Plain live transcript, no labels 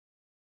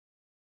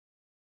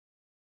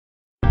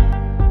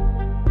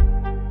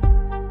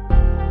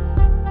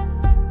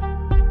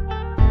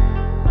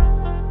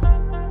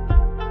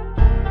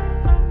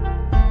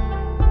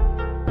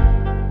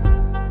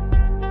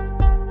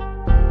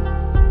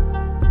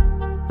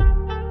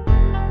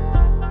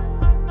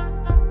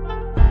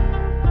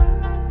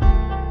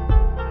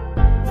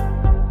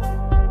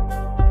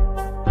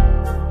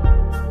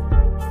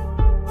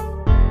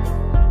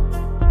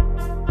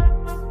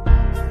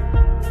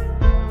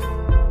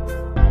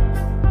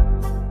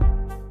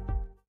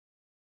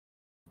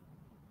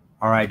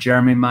All right,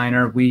 Jeremy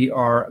Miner, we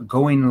are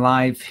going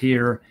live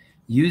here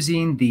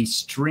using the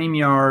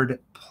StreamYard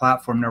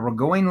platform. Now, we're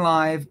going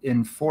live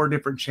in 4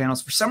 different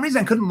channels. For some reason,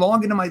 I couldn't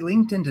log into my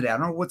LinkedIn today. I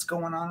don't know what's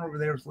going on over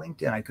there with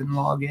LinkedIn. I couldn't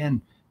log in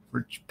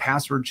for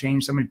password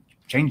change. Somebody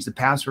changed the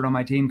password on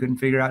my team, couldn't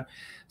figure it out.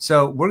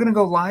 So we're going to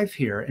go live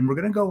here, and we're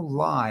going to go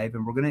live,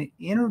 and we're going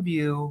to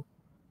interview.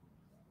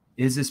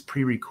 Is this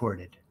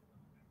pre-recorded?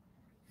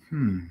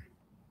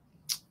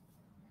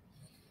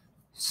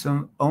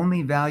 So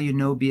Only Value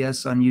No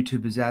BS on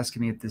YouTube is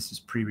asking me if this is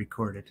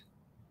pre-recorded.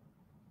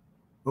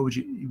 What would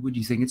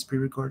you think it's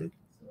pre-recorded,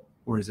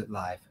 or is it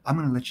live? I'm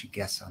going to let you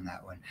guess on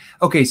that one.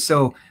 Okay,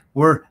 so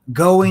we're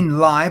going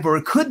live, or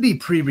it could be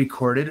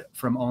pre-recorded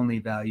from Only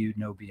Value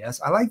No BS.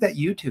 I like that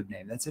YouTube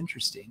name. That's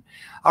interesting.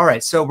 All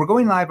right, so we're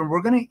going live, and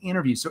we're going to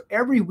interview. So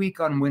every week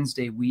on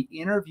Wednesday, we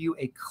interview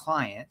a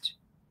client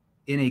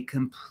in a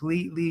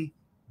completely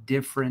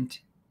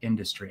different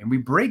industry, and we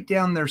break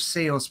down their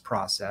sales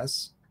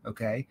process.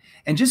 Okay.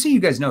 And just so you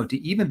guys know, to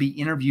even be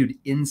interviewed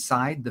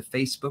inside the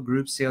Facebook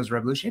group Sales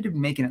Revolution, you have to be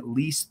making at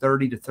least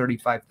 30 to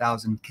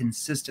 35,000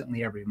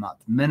 consistently every month,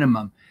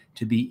 minimum,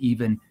 to be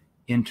even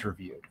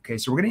interviewed. Okay.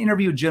 So we're going to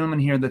interview a gentleman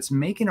here that's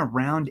making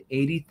around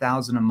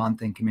 80,000 a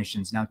month in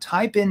commissions. Now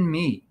type in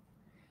me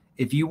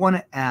if you want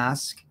to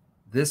ask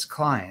this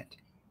client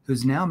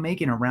who's now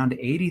making around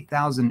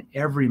 80,000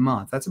 every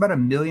month. That's about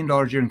 $1 million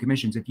a year in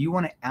commissions. If you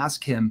want to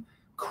ask him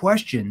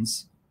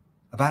questions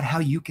about how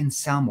you can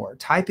sell more,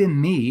 type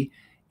in me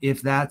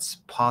if that's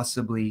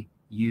possibly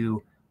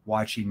you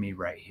watching me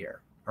right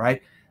here,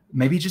 right?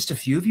 Maybe just a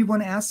few of you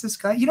want to ask this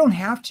guy. You don't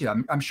have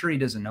to. I'm sure he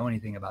doesn't know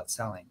anything about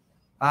selling.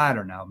 I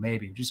don't know,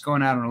 maybe. Just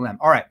going out on a limb.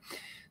 All right.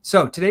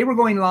 So today we're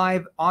going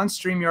live on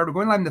StreamYard. We're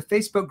going live in the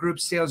Facebook group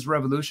Sales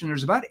Revolution.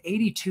 There's about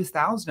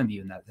 82,000 of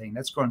you in that thing.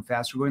 That's growing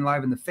fast. We're going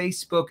live in the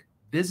Facebook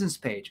business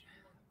page.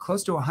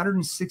 Close to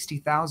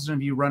 160,000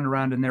 of you run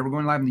around in there. We're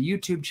going live on the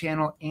YouTube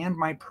channel and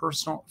my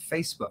personal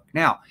Facebook.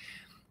 Now,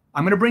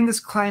 I'm going to bring this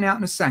client out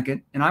in a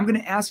second, and I'm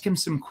going to ask him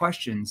some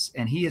questions,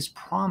 and he has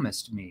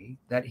promised me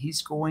that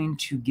he's going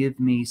to give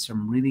me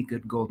some really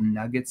good golden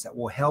nuggets that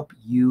will help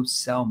you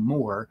sell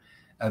more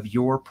of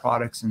your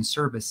products and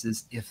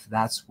services if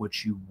that's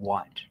what you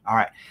want. All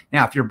right.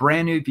 Now, if you're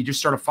brand new, if you just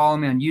started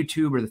following me on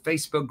YouTube or the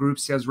Facebook group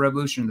Sales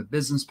Revolution or the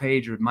business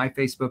page or my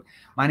Facebook,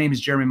 my name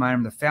is Jeremy Miner.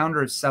 I'm the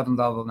founder of 7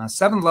 Level. Now,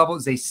 7 Level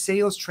is a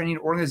sales training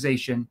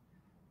organization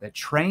that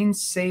trains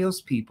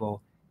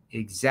salespeople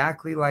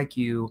exactly like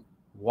you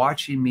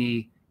watching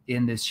me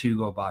in this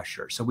Hugo Boss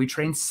shirt. So we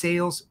train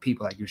sales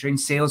people like you, train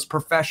sales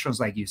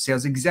professionals like you,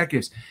 sales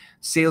executives,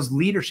 sales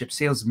leadership,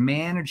 sales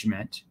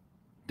management,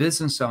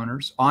 business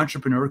owners,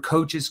 entrepreneur,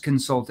 coaches,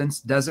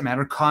 consultants, doesn't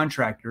matter,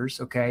 contractors,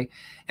 okay?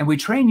 And we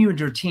train you and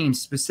your team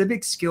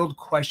specific skilled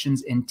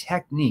questions and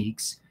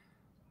techniques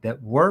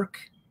that work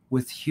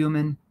with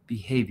human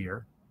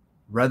behavior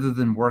rather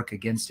than work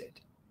against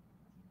it.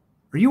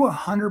 Are you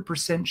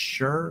 100%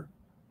 sure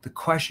the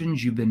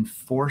questions you've been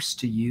forced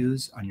to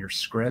use on your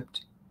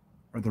script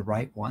are the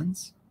right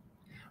ones?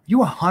 Are you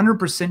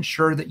 100%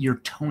 sure that your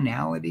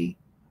tonality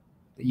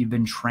that you've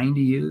been trained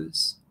to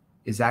use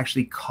is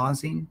actually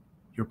causing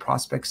your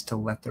prospects to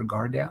let their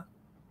guard down?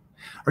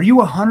 Are you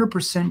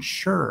 100%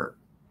 sure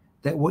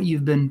that what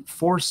you've been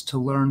forced to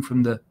learn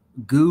from the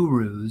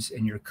gurus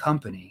in your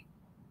company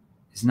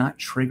is not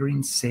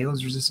triggering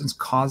sales resistance,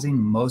 causing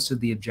most of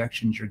the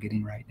objections you're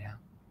getting right now?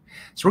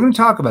 So we're going to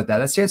talk about that.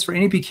 That stands for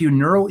NEPQ,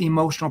 Neuro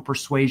Emotional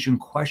Persuasion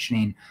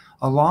Questioning,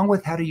 along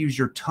with how to use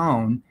your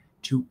tone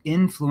to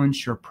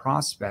influence your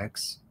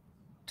prospects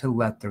to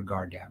let their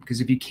guard down.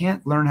 Because if you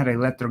can't learn how to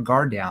let their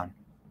guard down,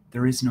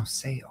 there is no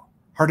sale.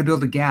 Hard to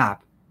build a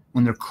gap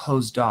when they're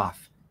closed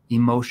off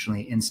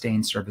emotionally and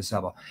staying service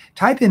level.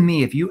 Type in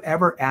me if you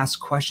ever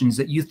ask questions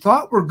that you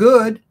thought were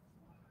good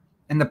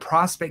and the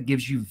prospect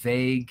gives you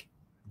vague,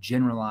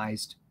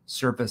 generalized,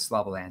 surface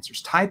level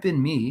answers. Type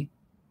in me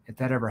if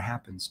that ever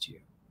happens to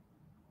you.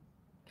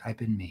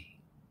 Type in me.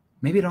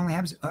 Maybe it only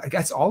happens. I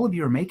guess all of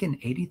you are making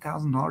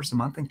 $80,000 a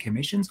month in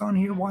commissions on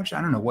here. Watch.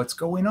 I don't know what's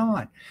going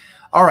on.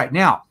 All right.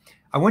 Now,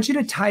 I want you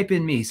to type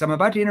in me. So I'm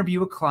about to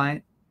interview a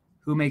client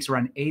who makes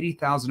around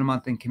 80,000 a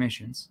month in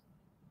commissions,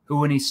 who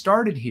when he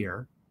started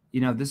here,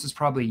 this is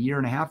probably a year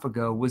and a half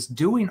ago, was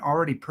doing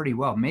already pretty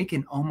well,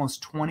 making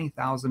almost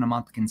 20,000 a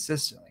month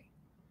consistently.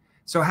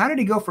 So how did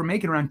he go from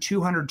making around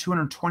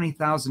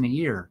 220,000 a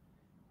year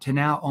to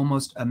now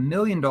almost $1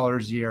 million a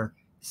year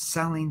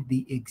selling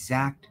the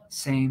exact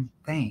same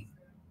thing?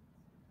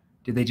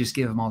 Did they just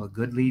give him all the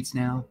good leads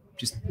now?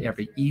 Just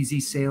every easy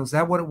sale? Is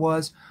that what it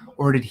was?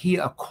 Or did he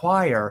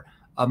acquire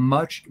a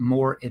much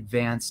more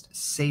advanced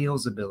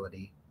sales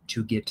ability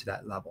to get to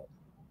that level?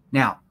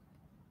 Now,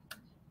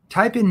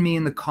 type in me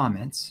in the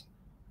comments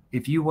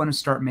if you want to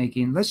start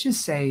making, let's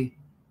just say,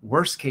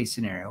 worst case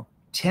scenario,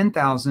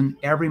 10,000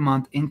 every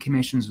month in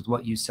commissions with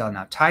what you sell.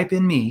 Now, type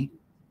in me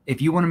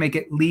if you want to make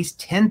at least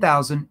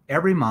 10,000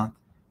 every month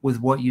with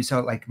what you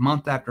sell, like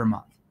month after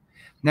month.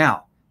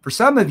 Now, for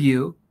some of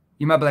you,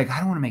 you might be like, I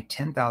don't want to make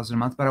 10,000 a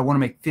month, but I want to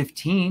make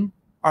 15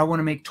 or I want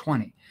to make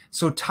 20.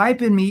 So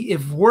type in me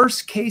if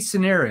worst case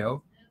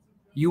scenario,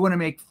 you want to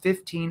make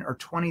 15 or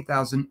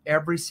 20,000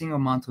 every single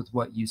month with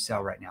what you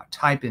sell right now.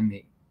 Type in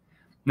me.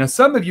 Now,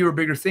 some of you are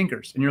bigger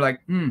thinkers and you're like,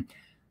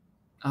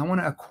 I want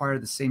to acquire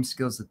the same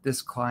skills that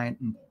this client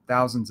and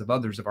thousands of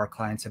others of our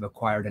clients have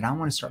acquired. And I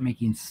want to start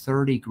making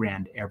 30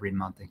 grand every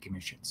month in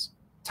commissions.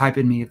 Type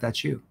in me if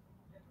that's you.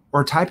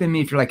 Or type in me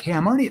if you're like, hey,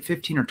 I'm already at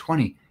 15 or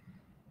 20.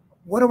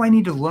 What do I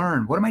need to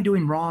learn? What am I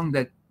doing wrong?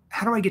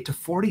 How do I get to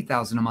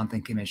 40,000 a month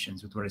in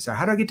commissions with what I sell?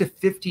 How do I get to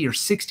 50 or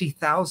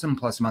 60,000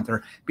 plus a month,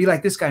 or be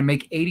like this guy and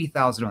make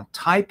 80,000 a month?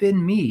 Type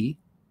in me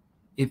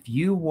if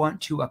you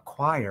want to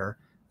acquire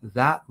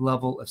that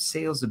level of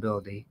sales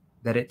ability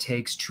that it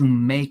takes to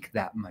make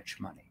that much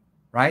money,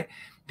 right?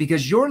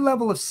 Because your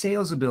level of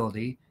sales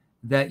ability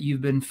that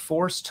you've been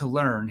forced to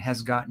learn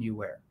has gotten you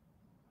where?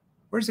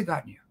 Where's it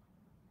gotten you?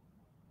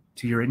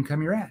 To your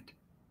income you're at.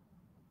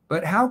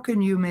 But how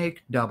can you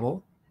make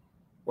double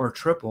or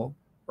triple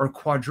or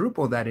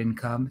quadruple that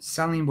income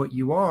selling what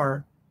you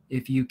are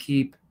if you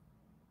keep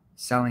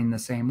selling the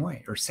same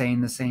way or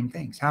saying the same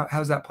things?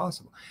 How's that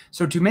possible?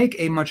 So to make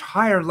a much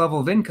higher level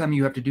of income,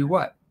 you have to do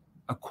what?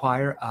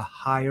 Acquire a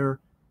higher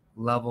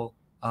level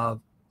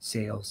of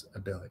sales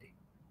ability,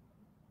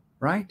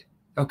 right?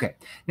 Okay.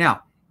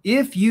 Now,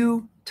 if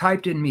you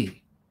typed in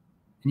me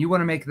and you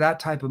want to make that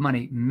type of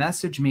money,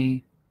 message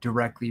me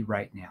directly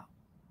right now.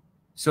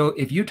 So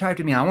if you typed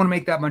in me, I want to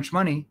make that much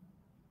money,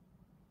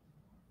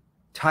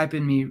 type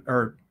in me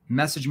or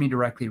message me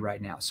directly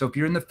right now. So if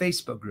you're in the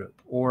Facebook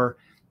group or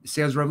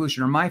Sales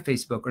Revolution or my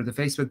Facebook or the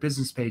Facebook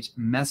business page,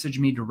 message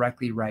me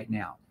directly right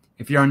now.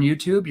 If you're on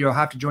YouTube, you'll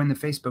have to join the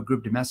Facebook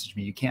group to message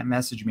me. You can't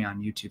message me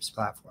on YouTube's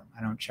platform.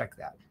 I don't check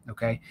that.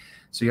 Okay.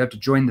 So you have to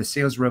join the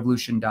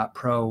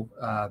salesrevolution.pro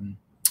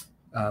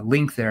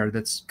link there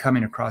that's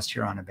coming across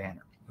here on a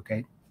banner.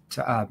 Okay.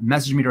 To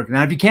message me directly.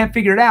 Now, if you can't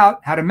figure it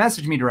out how to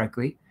message me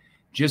directly,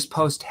 just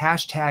post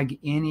hashtag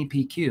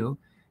NEPQ.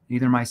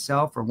 Either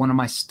myself or one of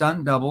my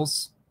stunt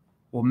doubles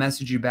will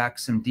message you back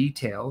some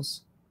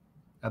details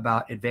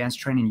about advanced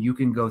training you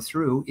can go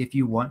through if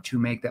you want to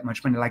make that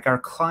much money, like our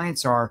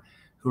clients are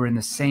who are in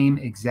the same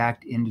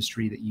exact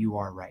industry that you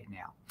are right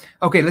now.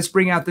 Okay, let's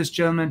bring out this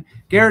gentleman.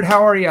 Garrett,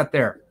 how are you out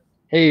there?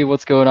 Hey,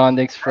 what's going on?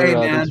 Thanks for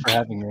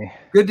having me.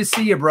 Good to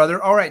see you, brother.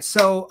 All right,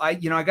 so I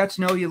got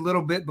to know you a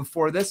little bit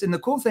before this, and the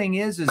cool thing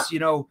is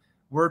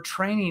we're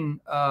training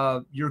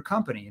your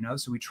company,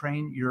 so we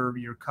train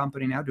your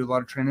company now, do a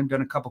lot of training. I've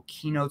done a couple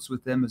keynotes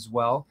with them as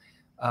well.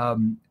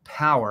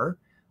 Power.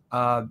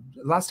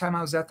 Last time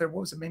I was out there,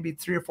 what was it? Maybe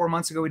 3 or 4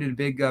 months ago, we did a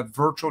big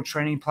virtual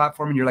training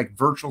platform, and you're like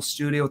virtual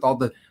studio with all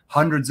the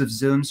hundreds of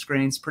Zoom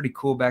screens. Pretty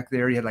cool back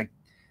there. You had like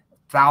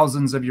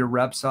thousands of your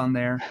reps on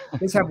there. You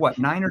guys have what,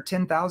 9 or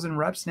 10,000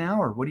 reps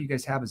now, or what do you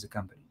guys have as a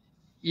company?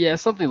 Yeah,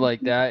 something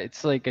like that.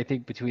 It's like, I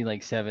think between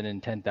like 7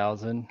 and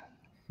 10,000.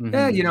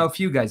 Yeah, a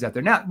few guys out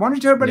there. Now, why don't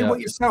you tell everybody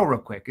what you sell real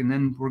quick, and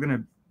then we're going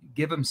to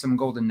give them some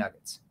golden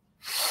nuggets.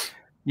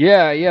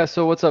 Yeah.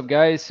 So what's up,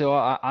 guys? So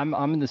I'm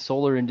in the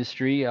solar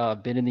industry.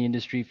 Been in the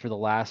industry for the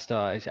last,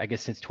 I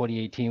guess since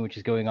 2018, which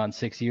is going on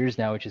 6 years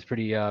now, which is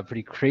pretty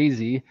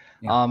crazy.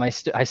 Yeah.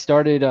 I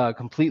started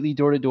completely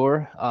door to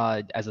door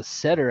as a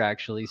setter,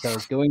 actually. So I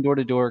was going door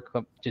to door,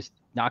 just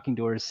knocking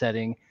doors,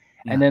 setting.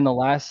 Yeah. And then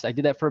I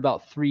did that for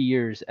about 3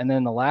 years. And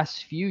then the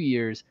last few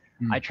years,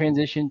 I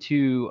transitioned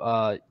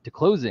to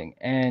closing.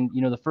 And,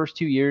 the first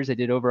 2 years I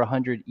did over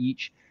 100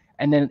 each.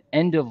 And then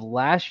end of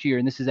last year,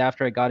 and this is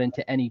after I got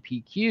into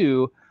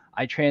NEPQ,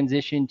 I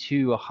transitioned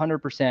to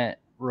 100%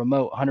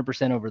 remote,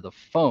 100% over the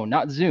phone,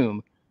 not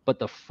Zoom, but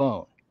the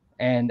phone,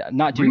 and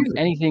not doing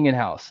anything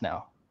in-house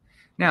now.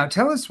 Now,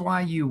 tell us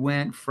why you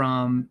went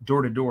from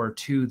door to door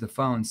to the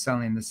phone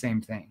selling the same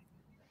thing.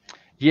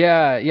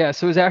 Yeah.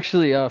 So it was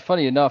actually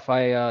funny enough.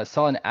 I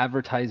saw an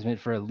advertisement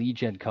for a lead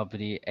gen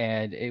company,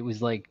 and it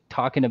was like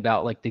talking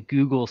about like the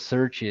Google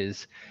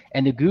searches,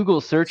 and the Google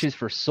searches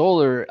for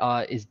solar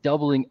is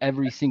doubling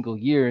every single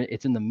year.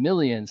 It's in the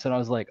millions. And I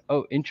was like,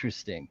 oh,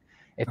 interesting.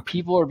 If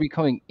people are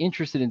becoming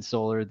interested in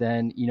solar,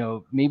 then,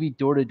 maybe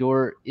door to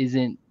door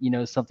isn't,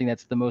 something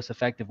that's the most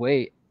effective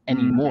way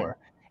anymore.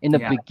 In the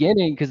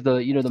beginning, because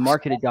the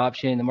market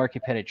adoption, the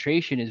market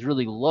penetration is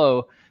really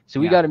low. So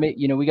we got to make,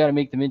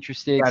 them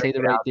interested, say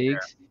the right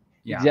things.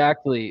 Yeah.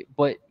 Exactly.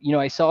 But,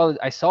 I saw it.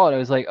 I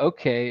was like,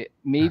 okay,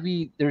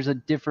 maybe there's a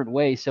different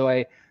way. So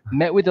I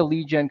met with a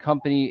lead gen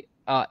company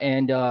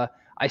and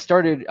I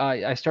started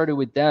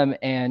with them,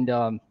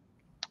 and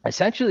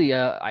essentially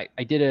I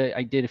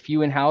did a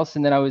few in-house,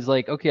 and then I was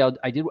like, okay,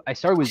 I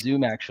started with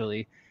Zoom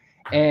actually.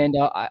 And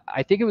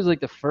I think it was like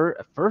the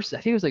first, I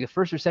think it was like the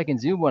first or second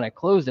Zoom when I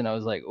closed, and I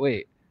was like,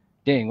 wait,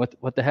 dang,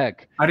 what the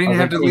heck? I didn't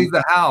have to leave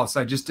the house.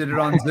 I just did it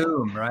on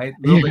Zoom, right?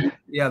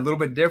 A little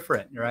bit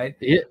different, right?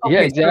 Yeah,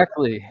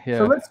 exactly.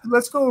 So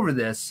let's go over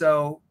this.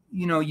 So,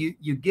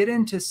 you get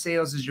into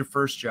sales as your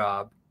first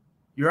job.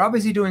 You're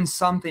obviously doing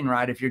something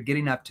right if you're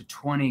getting up to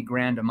 20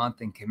 grand a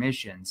month in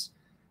commissions.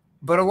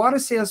 But a lot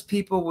of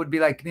salespeople would be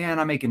like, man,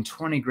 I'm making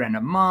 20 grand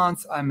a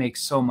month. I make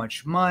so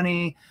much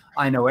money.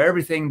 I know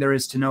everything there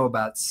is to know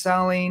about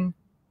selling.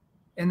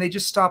 and they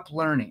just stop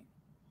learning.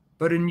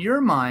 But in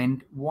your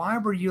mind, why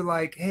were you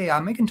like, hey,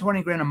 I'm making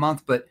 20 grand a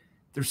month, but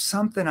there's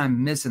something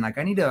I'm missing. Like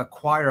I need to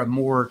acquire a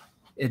more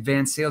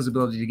advanced sales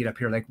ability to get up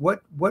here. Like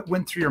what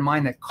went through your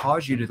mind that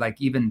caused you to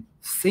like even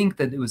think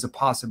that it was a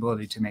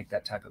possibility to make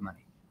that type of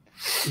money?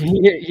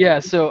 Yeah.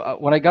 So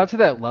when I got to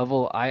that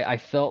level, I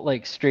felt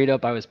like straight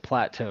up I was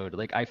plateaued.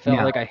 Like I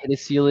felt like I hit a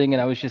ceiling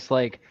and I was just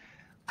like,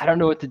 I don't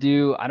know what to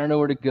do. I don't know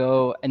where to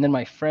go. And then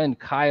my friend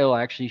Kyle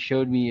actually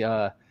showed me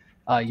your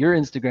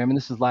Instagram, and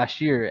this was last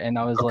year. And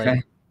I was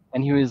like,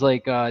 and he was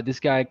like, this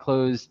guy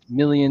closed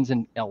millions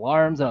in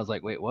alarms. And I was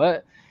like, wait,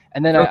 what?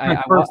 And then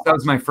that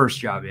was my first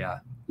job. Yeah.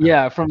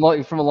 Yeah. From a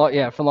long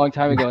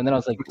time ago. And then I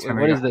was like,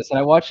 what is this? And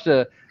I watched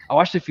a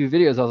few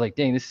videos. I was like,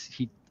 dang,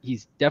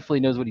 he's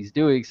definitely knows what he's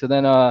doing. So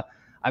then I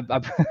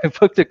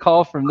booked a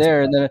call from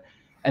there,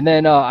 and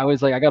then I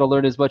was like, I got to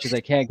learn as much as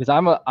I can, because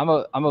I'm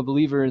a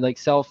believer in like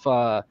self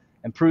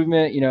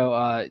improvement.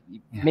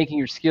 Making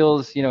your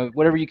skills,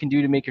 whatever you can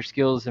do to make your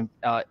skills and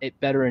it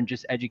better, and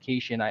just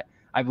education.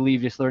 I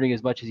believe just learning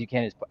as much as you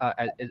can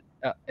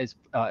as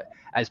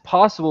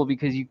possible,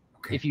 because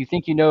if you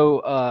think you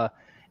know.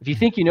 If you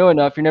think you know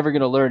enough, you're never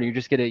going to learn. You're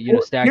just going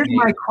to, stagnate.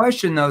 Here's my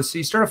question, though. So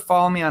you started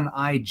following me on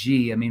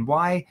IG. I mean,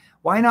 why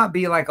not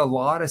be like a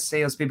lot of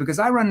salespeople? Because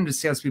I run into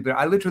salespeople.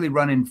 I literally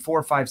run in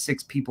 4, 5,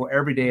 6 people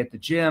every day at the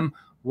gym,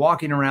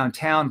 walking around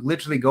town,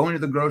 literally going to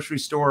the grocery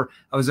store.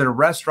 I was at a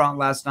restaurant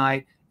last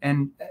night,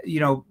 and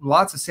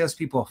lots of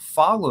salespeople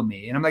follow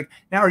me. And I'm like,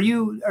 now, are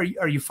you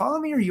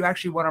following me, or are you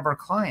actually one of our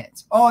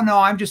clients? Oh no,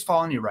 I'm just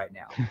following you right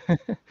now.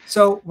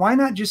 So why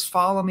not just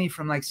follow me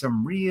from like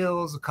some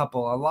reels, a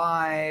couple of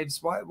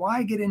lives?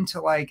 Why get into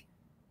like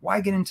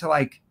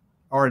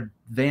our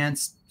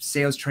advanced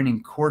sales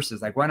training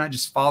courses? Like, why not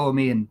just follow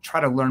me and try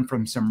to learn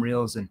from some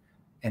reels and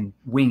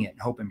wing it,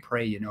 hope and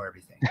pray you know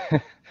everything?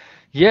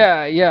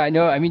 Yeah, I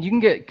know. I mean, you can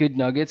get good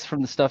nuggets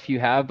from the stuff you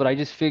have, but I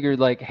just figured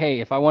like, hey,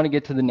 if I want to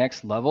get to the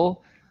next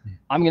level,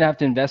 I'm going to have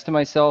to invest in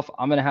myself.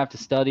 I'm going to have to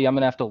study. I'm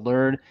going to have to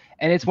learn.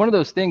 And it's one of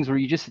those things where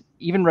you just,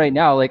 even right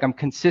now, like I'm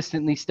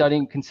consistently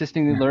studying,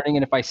 consistently learning.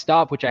 And if I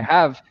stop, which I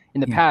have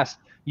in the past,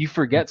 you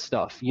forget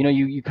stuff,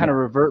 you kind of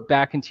revert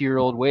back into your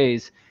old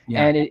ways.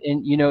 And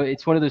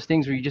it's one of those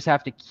things where you just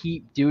have to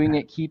keep doing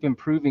it, keep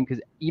improving. Cause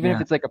even if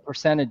it's like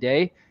 1% a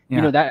day,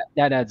 that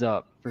adds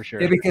up for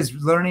sure. Yeah, because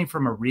learning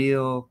from a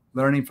reel,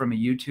 learning from a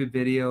YouTube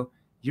video,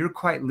 you're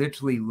quite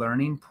literally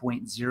learning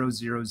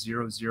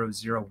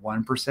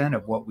 0.00001%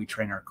 of what we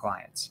train our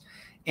clients.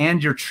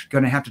 And you're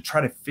going to have to try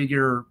to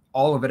figure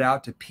all of it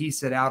out, to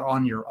piece it out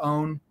on your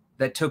own.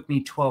 That took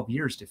me 12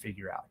 years to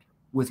figure out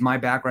with my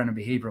background in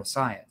behavioral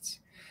science.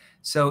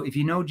 So if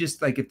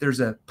just like if there's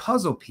a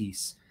puzzle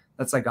piece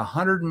that's like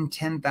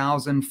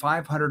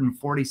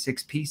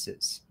 110,546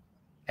 pieces,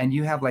 and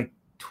you have like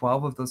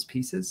 12 of those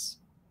pieces,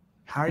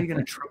 how are you going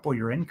to triple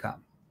your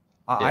income?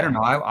 I don't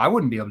know. I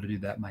wouldn't be able to do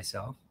that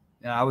myself.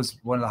 I was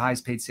one of the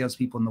highest paid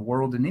salespeople in the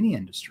world in any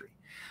industry.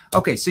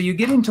 Okay, so you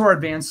get into our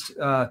advanced.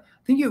 What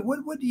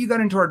you got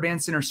into our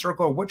advanced inner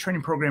circle? What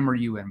training program are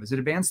you in? Was it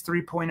advanced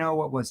 3.0?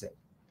 What was it?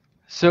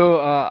 So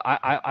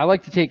I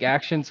like to take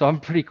action, so I'm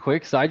pretty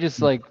quick. So I just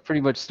like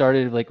pretty much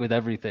started like with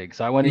everything.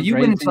 So I went. You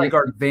went into like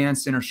our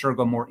advanced inner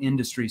circle, more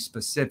industry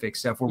specific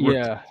stuff, where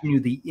we're teaching you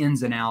the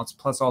ins and outs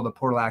plus all the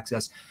portal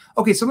access.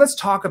 Okay, so let's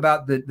talk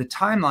about the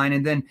timeline,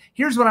 and then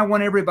here's what I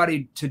want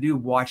everybody to do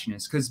watching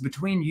this, because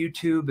between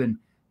YouTube and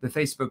the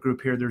Facebook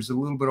group here, there's a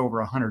little bit over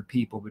 100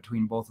 people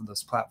between both of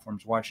those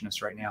platforms watching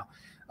us right now.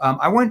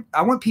 I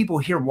want people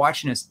here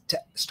watching us to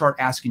start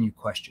asking you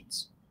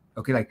questions.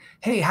 Okay, like,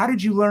 hey, how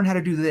did you learn how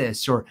to do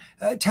this? Or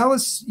tell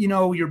us,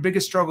 your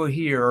biggest struggle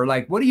here. Or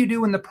like, what do you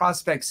do when the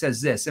prospect says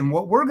this? And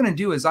what we're going to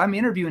do is I'm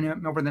interviewing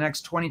him over the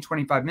next 20,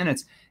 25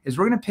 minutes is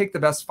we're going to pick the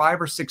best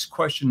 5 or 6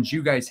 questions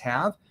you guys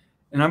have.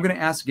 And I'm going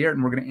to ask Garrett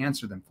and we're going to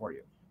answer them for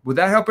you. Would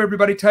that help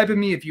everybody? Type in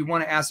me if you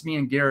want to ask me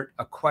and Garrett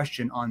a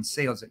question on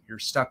sales that you're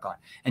stuck on.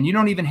 And you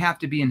don't even have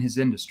to be in his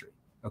industry,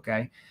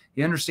 okay?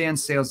 He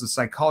understands sales and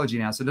psychology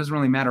now, so it doesn't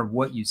really matter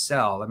what you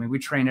sell. I mean, we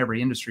train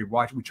every industry.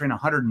 We train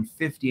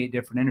 158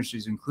 different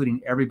industries,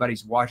 including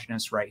everybody's watching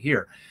us right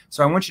here.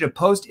 So I want you to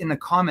post in the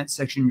comment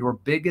section your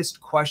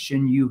biggest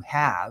question you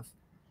have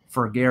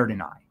for Garrett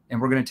and I. And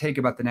we're going to take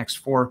about the next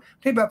 5,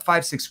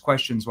 6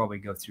 questions while we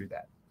go through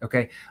that.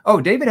 Okay.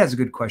 Oh, David has a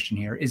good question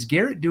here. Is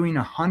Garrett doing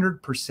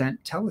 100%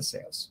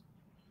 telesales?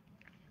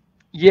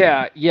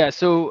 Yeah.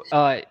 So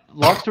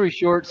long story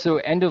short, so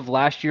end of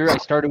last year, I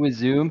started with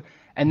Zoom.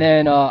 And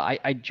then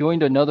I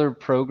joined another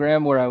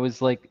program where I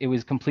was like, it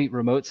was complete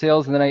remote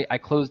sales. And then I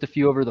closed a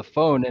few over the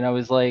phone, and I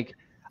was like,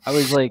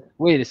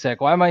 wait a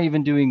sec, why am I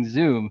even doing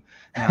Zoom?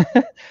 Yeah.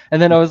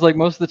 And then I was like,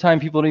 most of the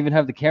time people don't even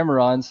have the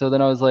camera on. So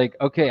then I was like,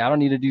 okay, I don't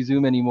need to do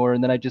Zoom anymore.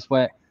 And then I just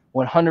went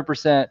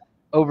 100%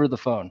 over the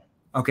phone.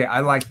 Okay, I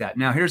like that.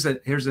 Now here's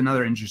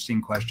another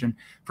interesting question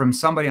from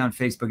somebody on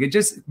Facebook. It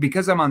just,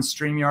 because I'm on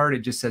StreamYard, it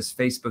just says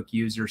Facebook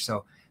user.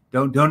 So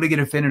don't get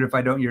offended if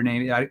I don't your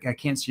name. I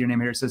can't see your name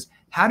here. It says,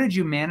 how did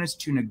you manage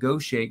to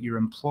negotiate your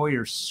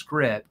employer's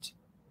script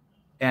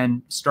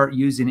and start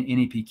using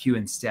NEPQ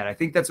instead? I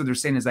think that's what they're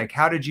saying, is like,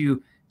 how did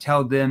you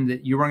tell them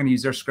that you weren't going to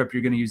use their script,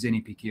 you're going to use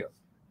NEPQ?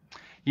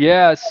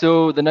 Yeah,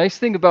 so the nice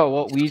thing about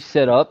what we've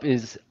set up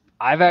is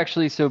I've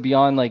actually, so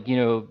beyond like,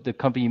 the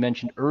company you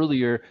mentioned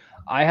earlier,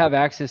 I have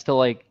access to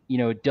like,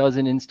 a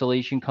dozen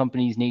installation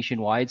companies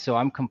nationwide. So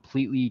I'm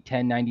completely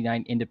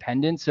 1099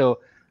 independent. So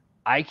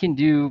I can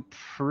do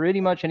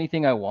pretty much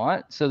anything I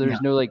want. So Yeah.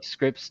 there's no like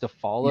scripts to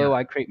follow. Yeah.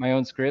 I create my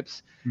own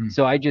scripts.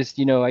 So I just,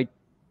 I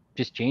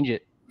just change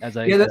it as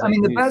I, Yeah, as I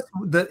mean,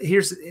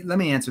 please. let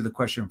me answer the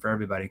question for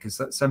everybody,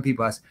 because some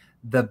people ask,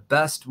 the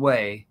best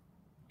way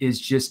is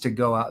just to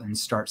go out and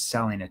start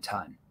selling a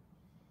ton.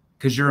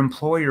 Because your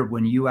employer,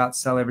 when you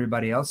outsell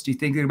everybody else, do you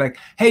think they're like,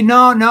 hey,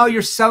 no,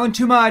 you're selling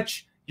too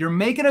much. You're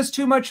making us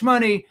too much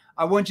money.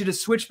 I want you to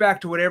switch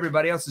back to what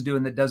everybody else is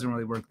doing that doesn't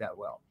really work that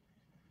well.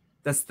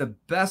 That's the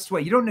best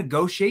way. You don't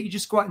negotiate. You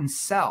just go out and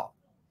sell.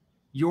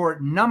 Your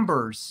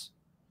numbers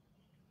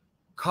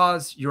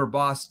cause your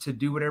boss to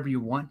do whatever you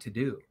want to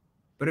do.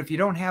 But if you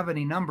don't have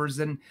any numbers,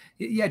 then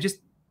yeah, just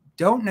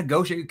don't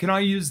negotiate. Can I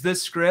use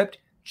this script?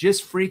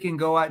 Just freaking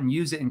go out and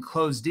use it and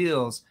close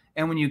deals.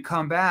 And when you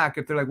come back,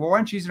 if they're like, well, why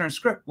aren't you using our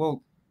script?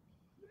 Well,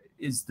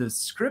 is the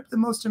script the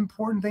most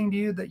important thing to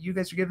you that you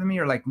guys are giving me,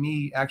 or like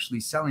me actually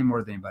selling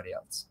more than anybody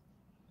else?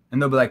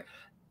 And they'll be like,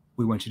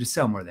 we want you to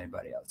sell more than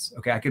anybody else.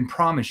 Okay, I can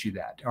promise you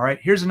that. All right,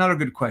 here's another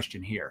good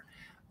question here.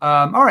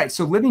 All right,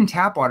 so Living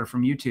Tap Water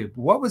from YouTube.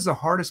 What was the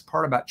hardest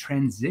part about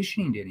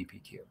transitioning to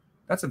NEPQ?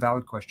 That's a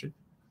valid question.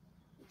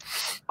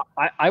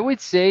 I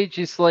would say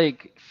just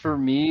like for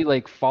me,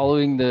 like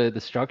following the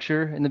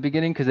structure in the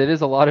beginning, because it is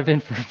a lot of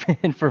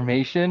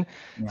information.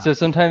 Yeah. So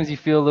sometimes you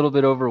feel a little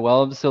bit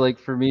overwhelmed. So like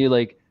for me,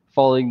 like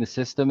following the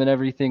system and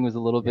everything was a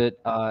little bit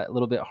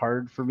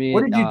hard for me.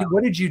 What did you do?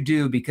 What did you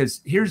do?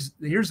 Because here's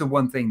the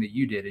one thing that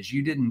you did is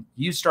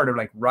you started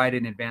like right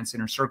in Advanced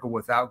Inner Circle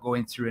without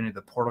going through any of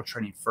the portal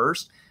training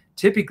first.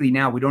 Typically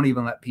now we don't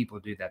even let people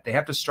do that. They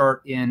have to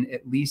start in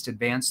at least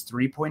Advanced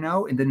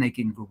 3.0, and then they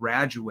can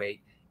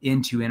graduate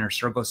into Inner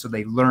Circle, so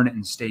they learn it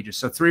in stages.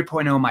 So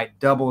 3.0 might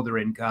double their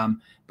income,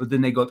 but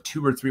then they go up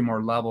 2 or 3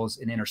 more levels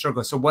in Inner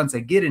Circle. So once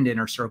they get into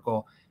Inner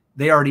Circle,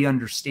 they already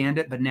understand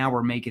it, but now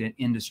we're making it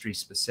industry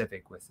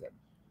specific with them.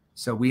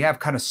 So we have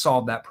kind of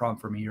solved that problem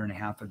from 1.5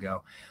 years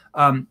ago.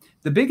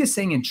 The biggest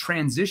thing in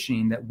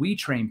transitioning that we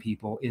train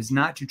people is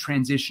not to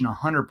transition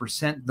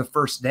 100% the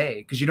first day,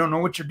 because you don't know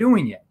what you're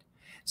doing yet.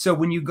 So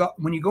when you go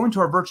into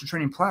our virtual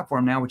training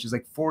platform now, which is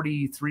like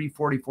 43,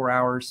 44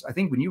 hours, I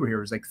think when you were here,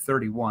 it was like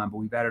 31, but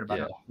we've added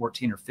about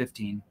 14 or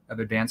 15 of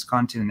advanced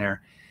content in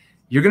there.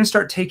 You're going to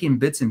start taking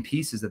bits and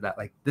pieces of that,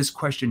 like this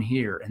question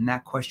here and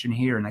that question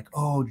here. And like,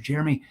 oh,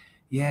 Jeremy,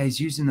 yeah, he's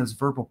using those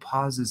verbal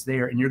pauses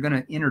there. And you're going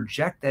to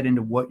interject that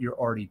into what you're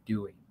already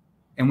doing.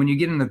 And when you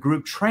get in the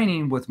group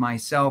training with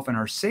myself and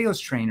our sales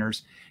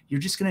trainers,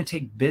 you're just going to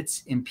take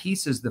bits and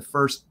pieces the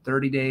first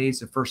 30 days,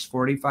 the first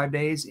 45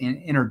 days,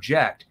 and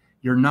interject.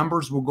 Your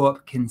numbers will go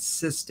up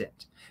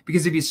consistent.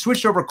 Because if you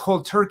switch over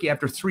cold turkey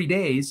after 3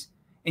 days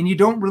and you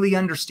don't really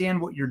understand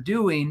what you're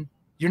doing,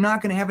 you're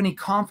not going to have any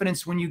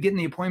confidence when you get in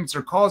the appointments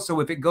or calls. So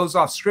if it goes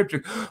off script,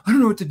 you're, I don't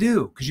know what to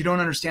do, because you don't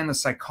understand the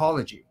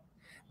psychology.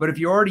 But if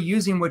you're already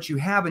using what you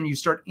have and you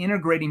start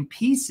integrating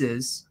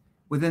pieces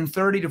within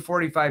 30 to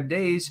 45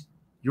 days,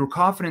 your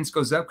confidence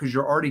goes up because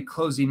you're already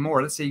closing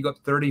more. Let's say you go up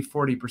 30,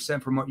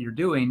 40% from what you're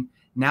doing.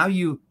 Now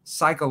you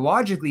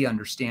psychologically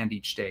understand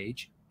each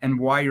stage and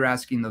why you're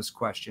asking those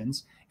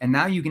questions. And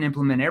now you can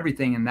implement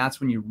everything. And that's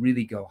when you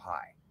really go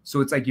high.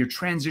 So it's like you're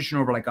transition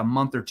over like a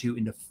month or two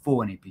into full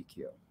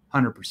NEPQ,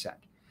 100%.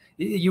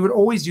 You would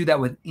always do that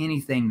with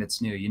anything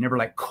that's new. You never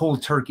like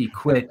cold turkey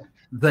quit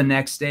the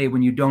next day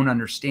when you don't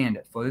understand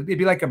it. It'd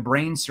be like a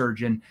brain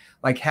surgeon,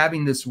 like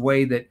having this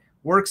way that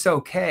works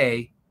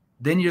okay.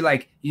 Then you're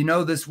like,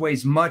 this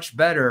way's much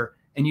better.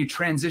 And you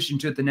transition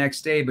to it the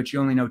next day, but you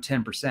only know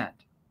 10%.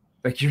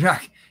 Like you're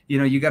not,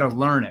 you got to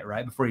learn it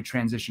right before you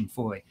transition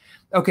fully.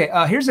 Okay,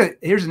 here's an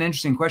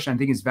interesting question I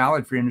think is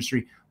valid for your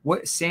industry.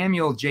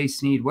 Samuel J.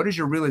 Sneed, what is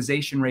your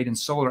realization rate in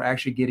solar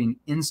actually getting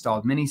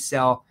installed? Many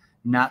sell,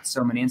 not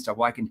so many installed.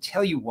 Well, I can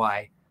tell you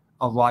why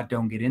a lot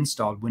don't get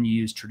installed when you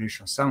use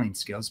traditional selling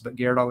skills. But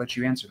Garrett, I'll let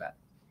you answer that.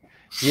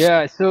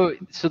 Yeah, so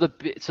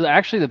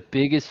actually the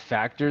biggest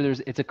factor,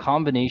 it's a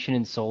combination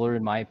in solar,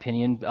 in my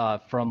opinion,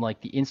 from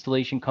like the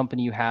installation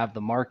company you have,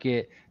 the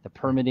market, the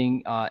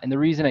permitting, and the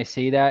reason I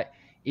say that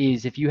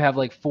is if you have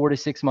like 4 to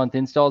 6 month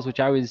installs, which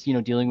I was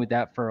dealing with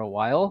that for a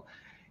while,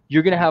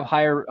 you're gonna have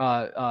higher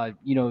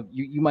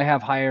you might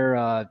have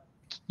higher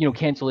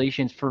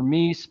cancellations. For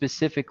me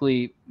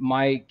specifically,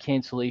 my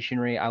cancellation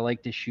rate, I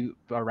like to shoot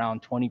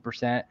around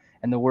 20%,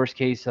 and the worst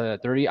case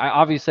 30.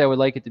 Obviously I would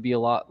like it to be a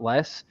lot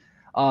less.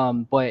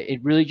 But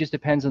it really just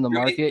depends on the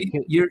market.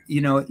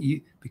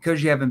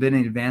 Because you haven't been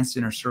in Advanced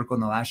Inner Circle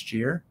in the last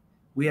year,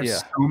 we have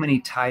so many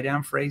tie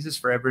down phrases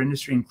for every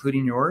industry,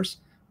 including yours,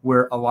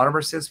 where a lot of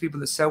our salespeople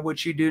that sell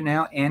what you do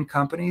now and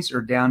companies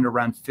are down to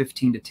around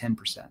 15 to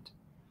 10%.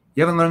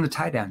 You haven't learned the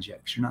tie downs yet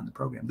because you're not in the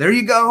program. There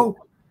you go.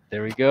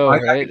 There we go. I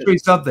Right. can show you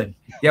something.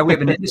 Yeah, we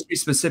have an industry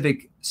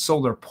specific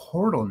solar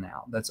portal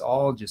now. That's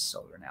all just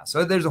solar now.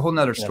 So there's a whole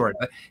nother story,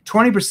 but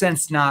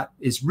 20%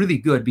 is really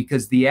good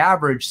because the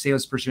average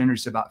salesperson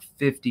is about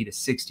 50 to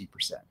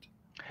 60%.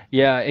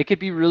 Yeah, it could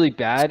be really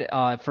bad,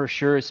 for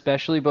sure,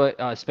 especially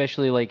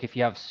like if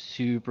you have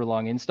super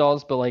long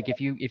installs. But like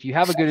if you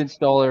have a good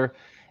installer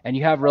and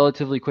you have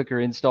relatively quicker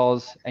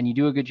installs and you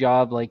do a good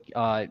job, like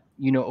overall,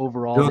 then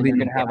you're Building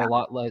gonna have a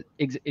lot less.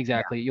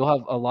 Exactly, you'll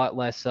have a lot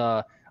less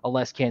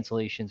less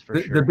cancellations for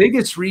the sure.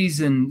 biggest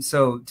reason,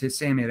 so to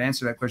Sammy, to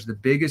answer that question, the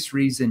biggest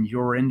reason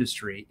your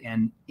industry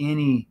and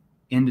any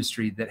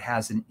industry that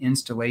has an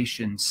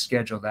installation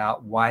scheduled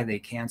out, why they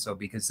cancel,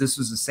 because this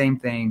was the same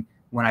thing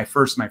when my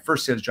first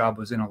sales job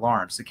was in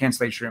alarms. The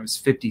cancellation rate was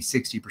 50,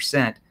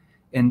 60%.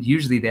 And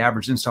usually the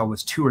average install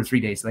was 2 or 3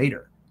 days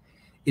later,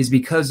 is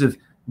because of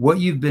what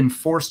you've been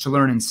forced to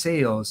learn in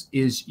sales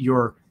is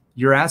you're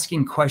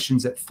asking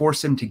questions that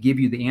force them to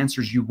give you the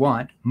answers you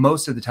want.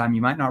 Most of the time,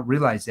 you might not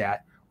realize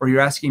that, or you're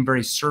asking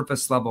very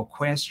surface level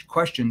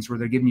questions where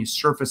they're giving you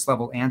surface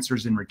level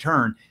answers in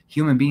return.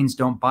 Human beings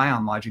don't buy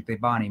on logic, they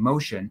buy on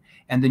emotion.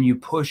 And then you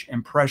push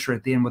and pressure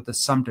at the end with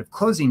assumptive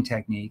closing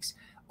techniques,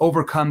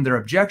 overcome their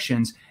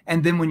objections.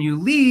 And then when you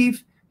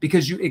leave,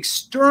 because you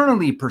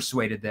externally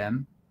persuaded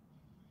them,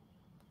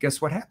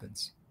 guess what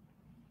happens?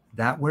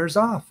 That wears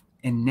off.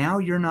 And now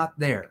you're not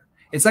there.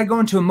 It's like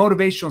going to a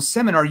motivational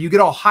seminar. You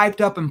get all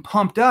hyped up and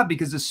pumped up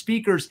because the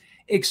speakers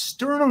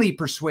externally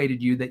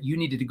persuaded you that you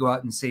needed to go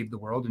out and save the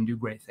world and do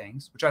great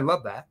things, which I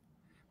love that.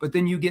 But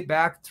then you get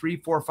back 3,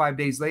 4, 5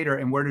 days later,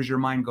 and where does your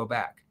mind go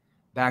back?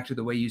 Back to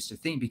the way you used to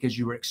think because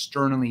you were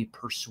externally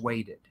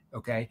persuaded,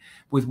 okay?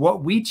 With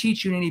what we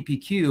teach you in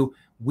NEPQ,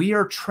 we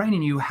are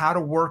training you how to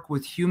work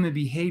with human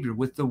behavior,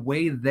 with the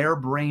way their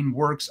brain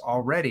works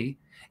already.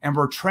 And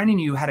we're training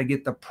you how to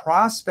get the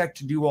prospect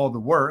to do all the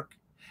work,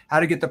 how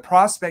to get the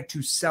prospect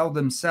to sell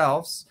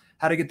themselves,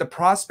 how to get the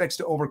prospects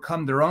to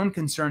overcome their own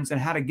concerns,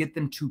 and how to get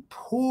them to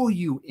pull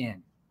you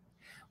in,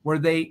 where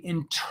they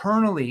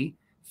internally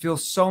feel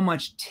so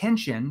much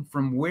tension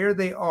from where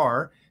they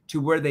are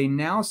to where they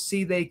now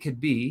see they could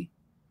be,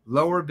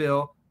 lower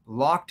bill,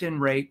 locked in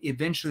rate.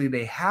 Eventually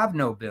they have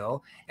no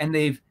bill, and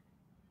they've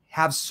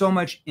have so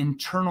much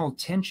internal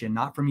tension,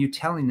 not from you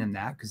telling them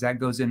that, because that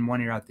goes in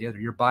one ear out the other.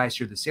 You're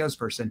biased, you're the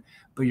salesperson,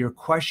 but your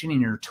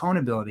questioning your tone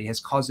ability has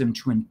caused them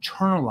to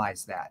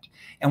internalize that.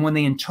 And when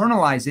they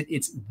internalize it,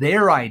 it's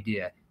their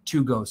idea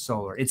to go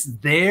solar. It's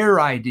their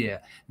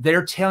idea.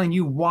 They're telling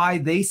you why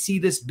they see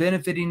this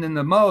benefiting them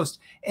the most.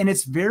 And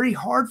it's very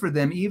hard for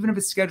them, even if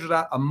it's scheduled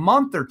out a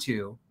month or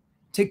two,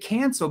 to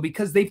cancel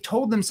because they've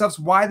told themselves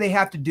why they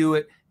have to do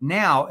it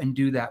now and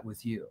do that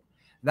with you.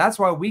 That's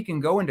why we can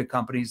go into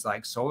companies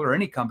like Solar or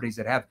any companies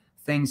that have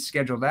things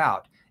scheduled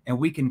out, and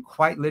we can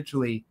quite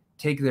literally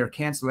take their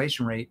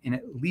cancellation rate and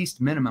at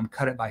least minimum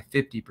cut it by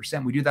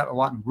 50%. We do that a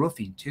lot in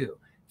roofing too.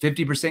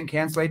 50%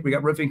 cancel rate. We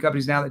got roofing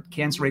companies now that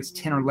cancel rates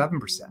 10 or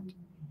 11%.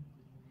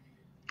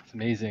 It's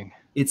amazing.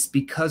 It's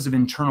because of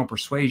internal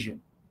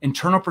persuasion.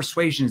 Internal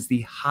persuasion is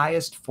the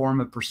highest form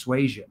of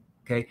persuasion,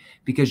 okay?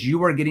 Because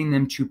you are getting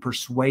them to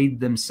persuade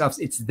themselves.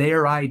 It's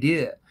their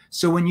idea.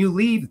 So when you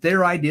leave,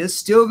 their idea is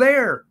still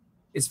there.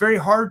 It's very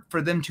hard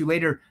for them to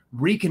later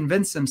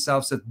reconvince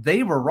themselves that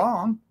they were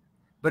wrong,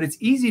 but it's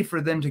easy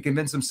for them to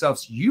convince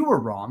themselves you were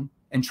wrong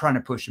and trying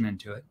to push them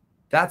into it.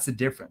 That's the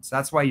difference.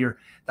 That's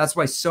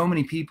why so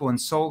many people in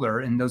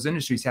solar in those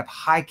industries have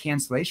high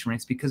cancellation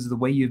rates, because of the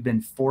way you've been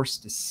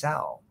forced to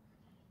sell.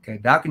 Okay,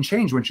 that can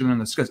change once you learn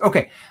those skills.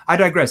 Okay, I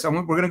digress.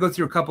 We're going to go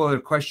through a couple other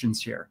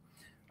questions here.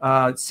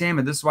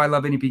 Salmon, this is why I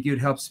love NEPQ. It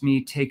helps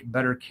me take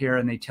better care,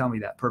 and they tell me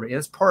that. Perfect.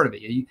 It's part of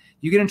it.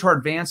 You get into our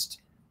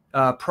advanced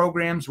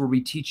programs where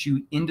we teach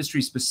you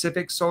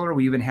industry-specific solar.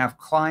 We even have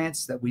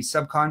clients that we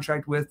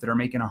subcontract with that are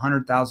making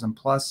 100,000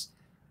 plus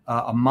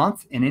a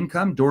month in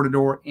income,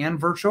 door-to-door and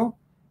virtual.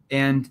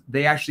 And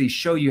they actually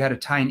show you how to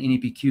tie in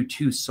NEPQ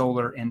to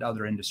solar and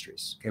other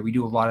industries. Okay, we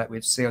do a lot of that. We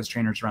have sales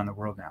trainers around the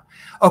world now.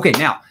 Okay,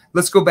 now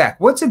let's go back.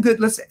 What's a good?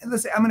 I'm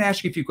going to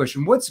ask you a few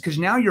questions. Because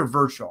now you're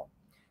virtual.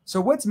 So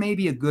what's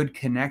maybe a good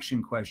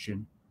connection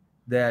question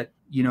that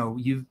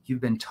you've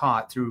been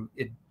taught through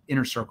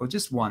Inner Circle?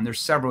 Just one. There's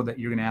several that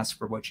you're going to ask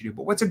for what you do,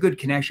 but what's a good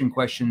connection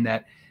question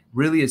that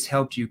really has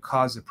helped you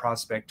cause the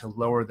prospect to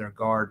lower their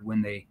guard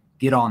when they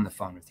get on the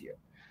phone with you?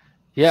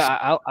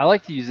 Yeah, I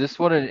like to use this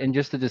one, and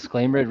just a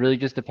disclaimer, it really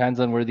just depends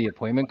on where the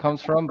appointment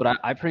comes from. But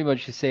I pretty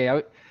much just say,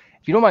 if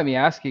you don't mind me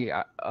asking,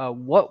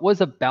 what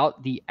was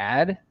about the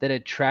ad that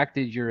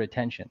attracted your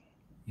attention?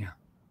 Yeah.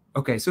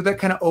 Okay, so that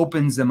kind of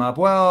opens them up.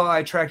 Well, I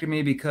attracted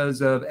me because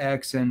of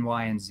X and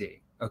Y and Z.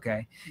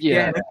 Okay.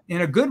 Yeah.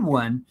 And a good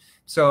one.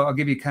 So I'll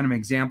give you kind of an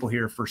example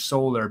here for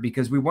solar,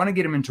 because we want to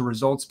get them into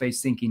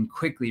results-based thinking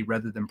quickly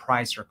rather than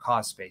price or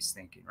cost-based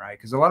thinking, right?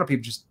 Because a lot of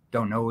people just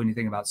don't know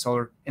anything about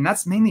solar. And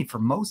that's mainly for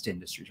most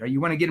industries, right? You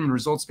want to get them in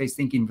results-based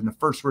thinking from the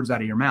first words out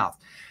of your mouth.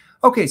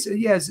 Okay, so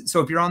yes, so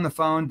if you're on the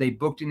phone, they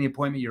booked in the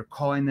appointment, you're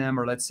calling them,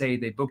 or let's say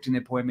they booked in the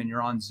appointment,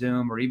 you're on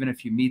Zoom, or even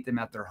if you meet them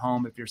at their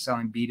home, if you're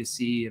selling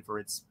B2C, if or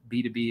it's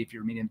B2B, if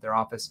you're meeting at their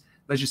office,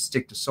 let's just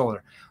stick to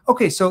solar.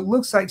 Okay, so it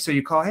looks like, so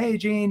you call, hey,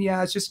 Gene,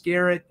 yeah, it's just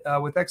Garrett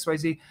with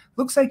XYZ.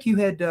 Looks like you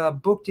had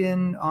booked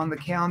in on the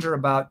calendar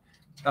about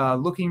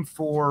looking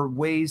for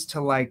ways to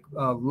like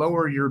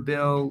lower your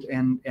bill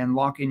and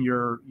lock in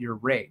your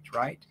rate,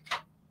 right?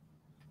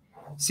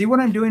 See what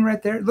I'm doing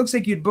right there? It looks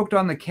like you'd booked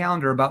on the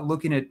calendar about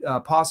looking at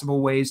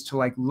possible ways to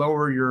like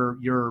lower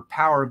your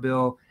power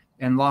bill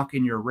and lock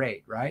in your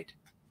rate, right?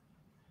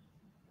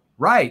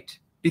 Right.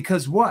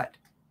 Because what?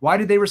 Why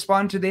did they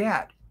respond to the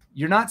ad?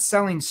 You're not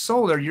selling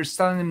solar. You're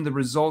selling them the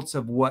results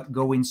of what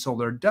going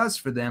solar does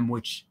for them,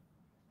 which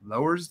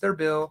lowers their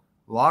bill,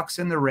 locks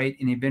in the rate,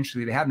 and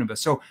eventually they have no bill.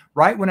 So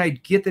right when I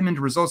get them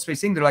into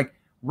results-based thinking, they're like,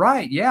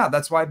 right, yeah,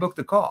 that's why I booked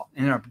the call.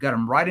 And I've got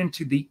them right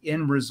into the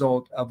end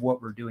result of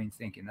what we're doing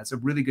thinking. That's a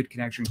really good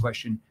connection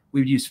question.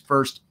 We would use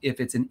first if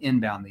it's an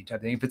inbound lead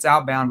type thing. If it's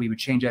outbound, we would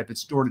change that. If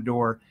it's door to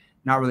door,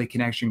 not really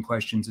connection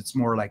questions. It's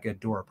more like a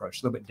door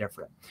approach, a little bit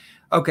different.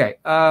 Okay.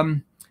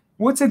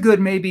 What's a good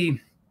maybe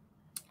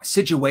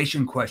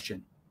situation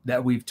question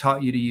that we've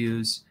taught you to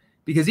use?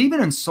 Because even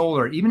in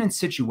solar, even in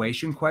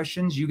situation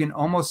questions, you can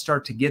almost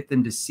start to get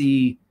them to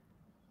see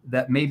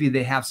that maybe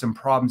they have some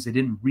problems they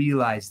didn't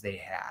realize they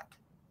had.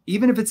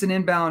 Even if it's an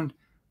inbound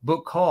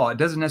book call, it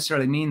doesn't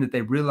necessarily mean that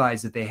they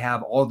realize that they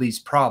have all these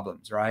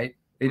problems, right?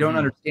 They don't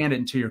understand it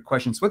until your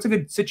questions. So what's a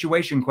good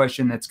situation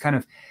question that's kind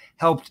of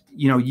helped,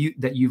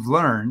 that you've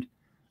learned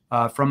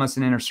from us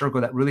in Inner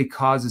Circle that really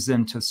causes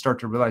them to start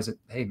to realize that,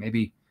 hey,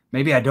 maybe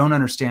I don't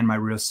understand my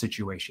real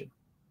situation.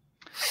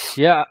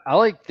 Yeah, I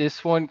like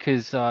this one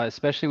because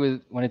especially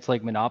when it's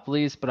like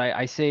monopolies. But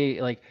I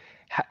say like,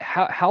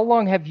 how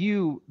long have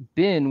you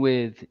been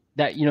with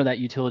that that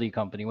utility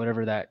company,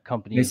 whatever that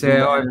company They is? say,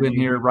 oh, I've been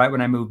here right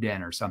when I moved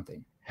in or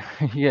something.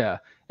 Yeah,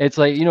 it's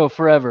like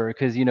forever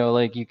because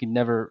like you can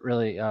never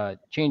really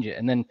change it.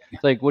 And then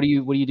it's like, what are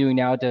you doing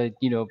now to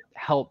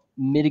help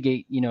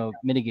mitigate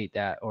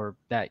that or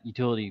that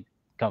utility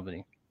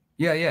company?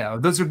 Yeah,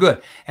 those are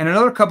good. And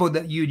another couple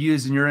that you'd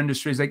use in your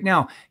industry is like,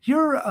 now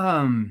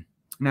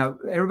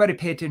everybody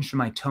pay attention to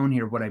my tone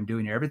here, what I'm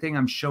doing here. Everything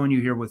I'm showing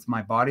you here with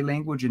my body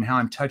language and how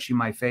I'm touching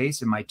my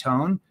face and my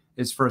tone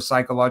is for a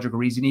psychological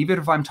reason, even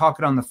if I'm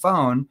talking on the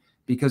phone.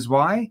 Because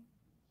why?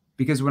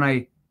 Because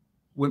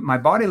with my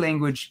body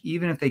language,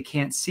 even if they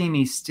can't see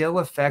me, still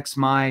affects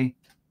my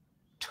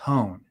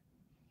tone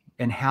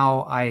and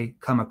how I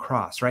come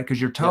across, right?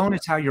 Because your tone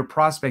is how your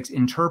prospects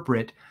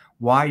interpret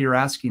why you're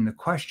asking the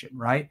question,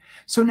 right?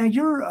 So now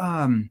your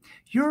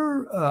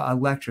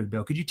electric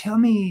bill, could you tell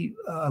me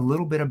a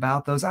little bit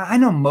about those? I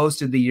know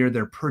most of the year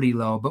they're pretty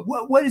low, but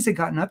what has it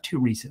gotten up to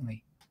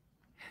recently?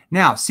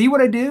 Now, see what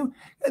I do?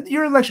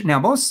 Your electric, now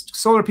most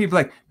solar people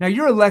are like, now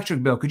your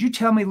electric bill, could you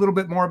tell me a little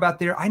bit more about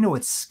there? I know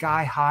it's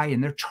sky high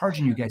and they're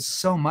charging you guys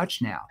so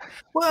much now.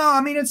 Well,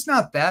 I mean, it's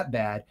not that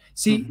bad.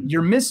 See,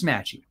 you're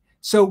mismatching.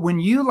 So when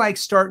you like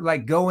start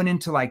like going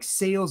into like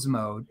sales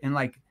mode and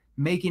like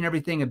making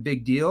everything a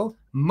big deal,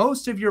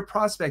 most of your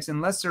prospects,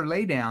 unless they're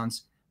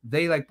laydowns,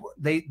 they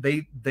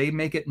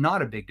make it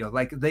not a big deal.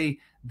 Like they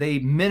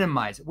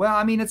minimize it. Well,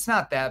 I mean, it's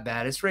not that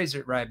bad. It's raised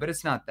it right, but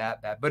it's not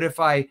that bad. But if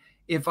I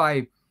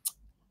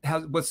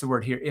what's the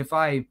word here? If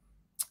I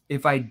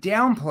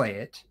downplay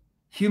it,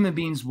 human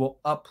beings will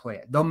upplay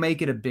it. They'll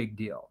make it a big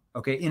deal.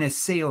 Okay. In a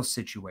sales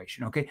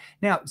situation. Okay.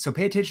 Now, so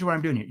pay attention to what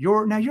I'm doing here.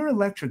 Your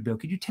electric bill,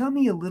 could you tell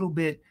me a little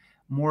bit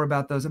more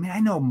about those? I mean, I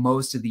know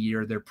most of the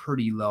year they're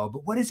pretty low,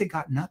 but what has it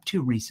gotten up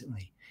to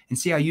recently? And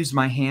see, I use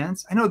my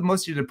hands. I know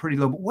most of you they're pretty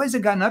low, but what has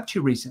it gotten up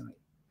to recently?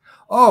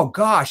 Oh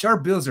gosh, our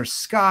bills are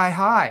sky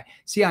high.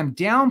 See, I'm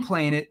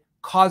downplaying it,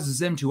 causes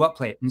them to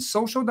upplay it. In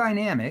social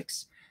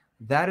dynamics,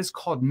 that is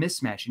called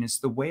mismatching. It's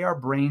the way our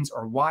brains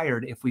are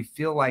wired. If we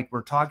feel like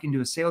we're talking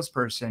to a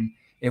salesperson,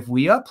 if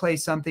we upplay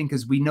something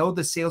because we know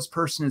the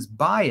salesperson is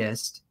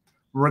biased,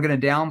 we're going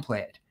to downplay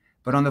it.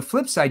 But on the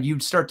flip side, you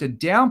start to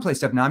downplay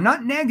stuff. Now, I'm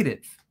not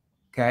negative,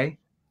 okay?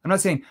 I'm not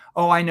saying,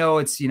 oh, I know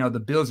it's,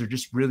 the bills are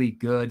just really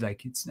good.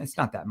 Like it's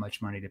not that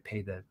much money to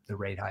pay the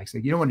rate hikes.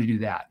 Like you don't want to do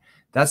that.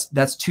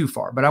 That's too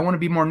far. But I want to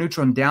be more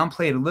neutral and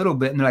downplay it a little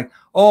bit. And they're like,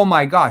 oh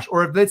my gosh.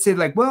 Or if let's say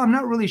like, well, I'm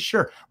not really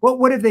sure.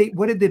 What have they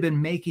been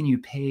making you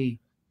pay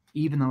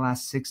even the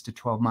last 6 to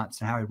 12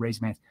 months? And how I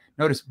raise my hands.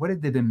 Notice, what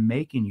have they been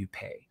making you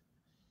pay?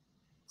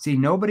 See,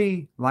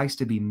 nobody likes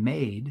to be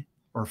made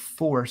or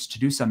forced to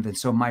do something.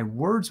 So my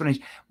words,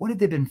 what have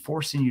they been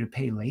forcing you to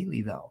pay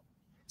lately though?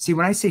 See,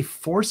 when I say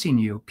forcing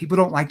you, people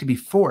don't like to be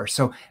forced.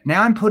 So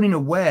now I'm putting a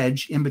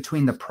wedge in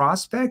between the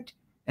prospect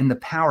and the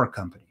power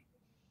company,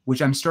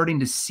 which I'm starting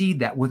to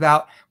seed that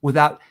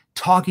without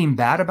talking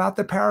bad about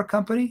the power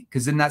company,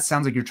 because then that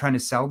sounds like you're trying to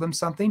sell them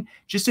something.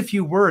 Just a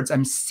few words,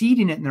 I'm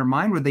seeding it in their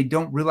mind where they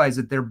don't realize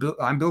that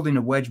I'm building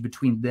a wedge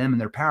between them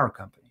and their power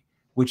company,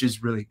 which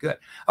is really good.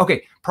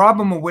 Okay,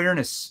 problem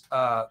awareness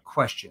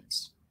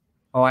questions.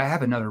 Oh, I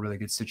have another really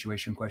good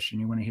situation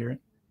question. You want to hear it?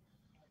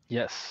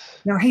 Yes.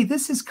 Now, hey,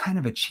 this is kind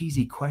of a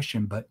cheesy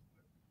question, but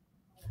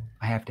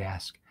I have to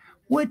ask,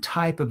 what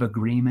type of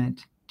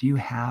agreement do you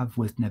have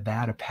with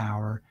Nevada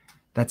Power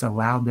that's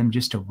allowed them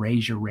just to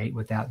raise your rate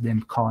without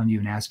them calling you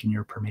and asking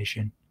your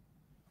permission?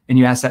 And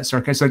you ask that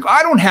sarcastic, like,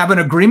 I don't have an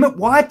agreement.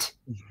 What?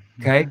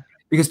 Okay.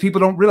 Because people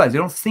don't realize, they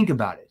don't think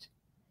about it,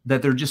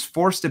 that they're just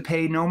forced to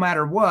pay no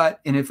matter what.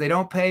 And if they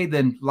don't pay,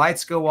 then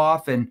lights go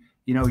off and,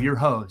 you know, you're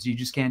hosed. You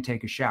just can't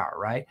take a shower,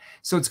 right?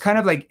 So it's kind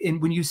of like,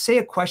 when you say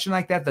a question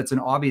like that, that's an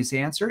obvious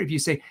answer. If you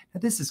say,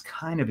 this is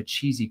kind of a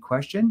cheesy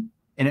question,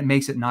 and it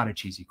makes it not a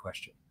cheesy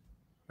question.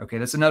 Okay,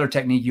 that's another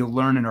technique you'll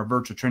learn in our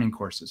virtual training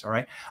courses, all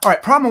right? All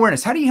right, problem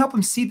awareness. How do you help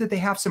them see that they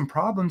have some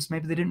problems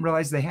maybe they didn't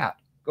realize they had?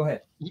 Go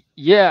ahead.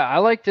 Yeah, I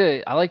like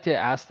to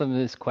ask them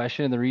this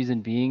question, and the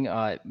reason being,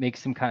 it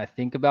makes them kind of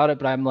think about it.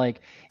 But I'm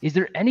like, is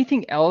there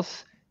anything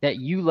else that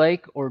you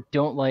like or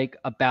don't like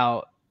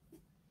about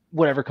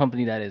whatever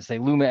company that is, say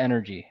Luma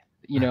Energy?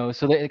 You know,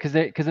 so because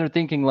they're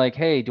thinking like,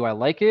 hey, do I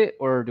like it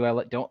or do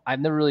I don't? I've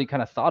never really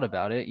kind of thought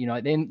about it. You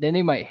know, then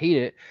they might hate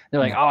it. They're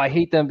like, oh, I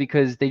hate them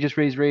because they just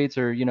raise rates,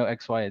 or you know,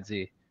 X, Y, and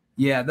Z.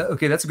 Yeah.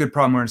 Okay. That's a good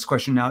problem awareness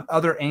question. Now,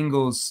 other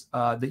angles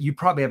that you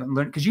probably haven't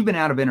learned, because you've been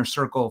out of Inner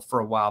Circle for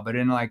a while, but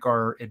in like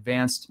our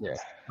advanced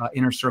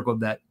Inner Circle,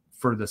 that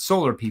for the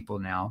solar people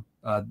now,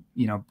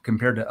 you know,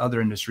 compared to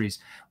other industries,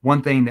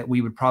 one thing that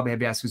we would probably have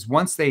to ask is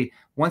once they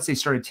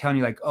started telling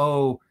you like,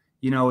 oh,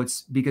 you know,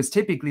 it's because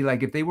typically,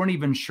 like if they weren't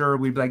even sure,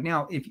 we'd be like,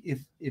 now, if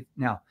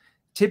now,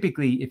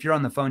 typically, if you're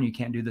on the phone, you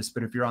can't do this,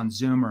 but if you're on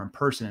Zoom or in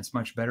person, it's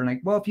much better. Like,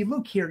 well, if you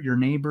look here at your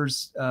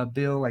neighbor's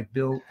bill, like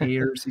Bill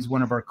Ayers, he's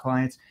one of our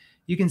clients,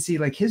 you can see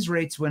like his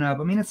rates went up.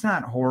 I mean, it's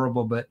not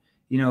horrible, but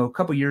you know, a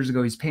couple of years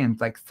ago, he's paying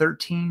like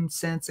 13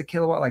 cents a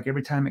kilowatt, like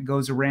every time it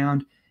goes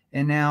around.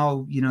 And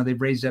now, you know,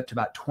 they've raised it up to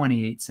about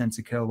 28 cents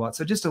a kilowatt.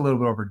 So just a little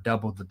bit over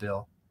doubled the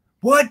bill.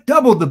 What?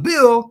 Doubled the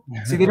bill?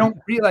 See, they don't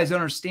realize,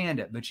 understand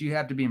it, but you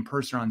have to be in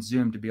person or on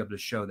Zoom to be able to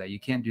show that. You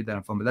can't do that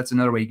on phone, but that's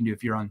another way you can do it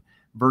if you're on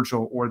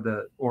virtual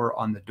or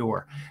on the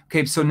door.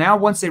 Okay, so now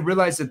once they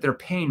realize that they're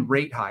paying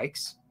rate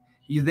hikes,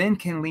 you then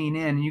can lean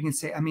in and you can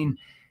say, I mean,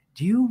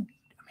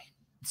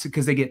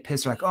 because they get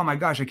pissed, like, oh my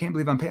gosh, I can't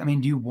believe I'm paying. I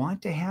mean, do you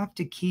want to have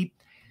to keep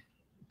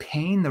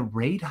paying the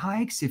rate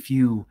hikes if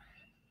you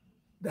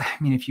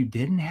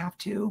didn't have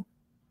to?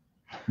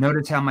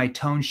 Notice how my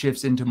tone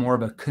shifts into more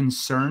of a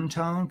concern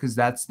tone, because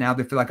that's now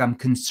they feel like I'm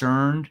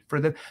concerned for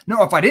them.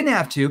 No, if I didn't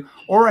have to,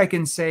 or I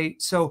can say,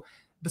 so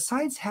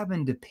besides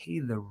having to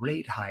pay the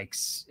rate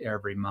hikes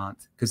every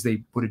month, because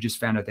they would have just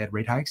found out they had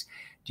rate hikes,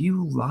 do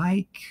you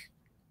like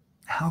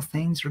how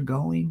things are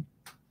going?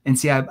 And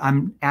see,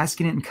 I'm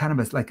asking it in kind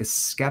of like a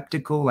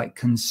skeptical, like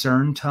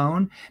concern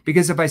tone,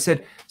 because if I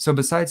said, so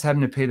besides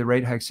having to pay the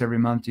rate hikes every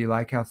month, do you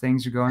like how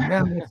things are going?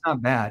 Yeah, it's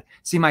not bad.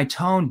 See, my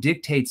tone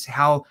dictates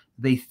how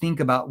they think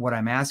about what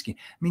I'm asking.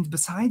 I mean,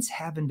 besides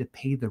having to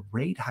pay the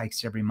rate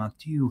hikes every month,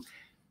 do you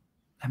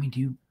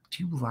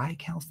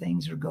like how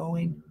things are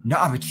going? No,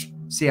 but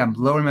see, I'm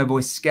lowering my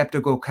voice,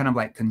 skeptical, kind of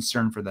like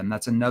concern for them.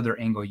 That's another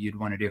angle you'd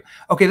want to do.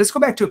 Okay, let's go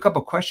back to a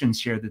couple questions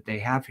here that they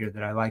have here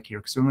that I like here,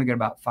 because we only got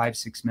about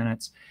 5-6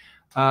 minutes.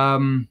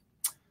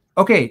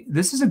 Okay,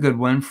 this is a good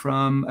one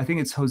from, I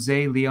think it's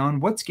Jose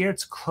Leon. What's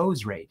Garrett's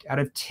close rate out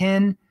of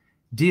 10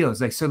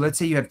 deals? Like, so let's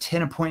say you have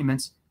 10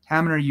 appointments.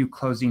 How many are you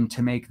closing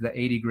to make the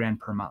 80 grand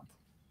per month?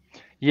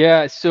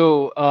 Yeah,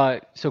 so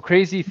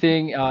crazy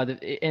thing,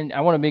 and I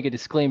want to make a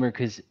disclaimer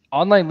because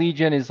online lead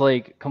gen is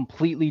like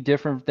completely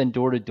different than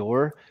door to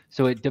door.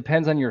 So it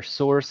depends on your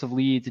source of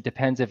leads. It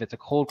depends if it's a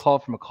cold call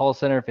from a call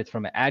center, if it's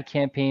from an ad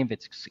campaign, if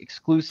it's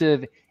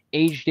exclusive,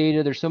 age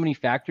data. There's so many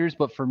factors.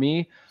 But for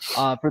me,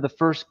 for the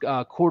first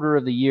quarter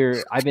of the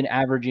year, I've been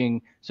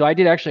averaging. So I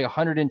did actually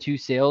 102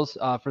 sales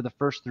for the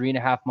first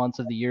 3.5 months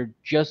of the year,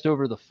 just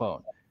over the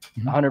phone.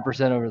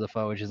 100% over the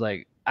phone, which is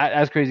like,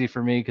 that's crazy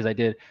for me because I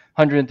did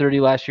 130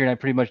 last year and I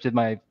pretty much did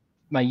my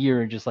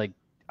year in just like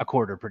a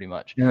quarter, pretty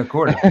much. In a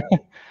quarter.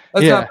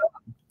 Yeah.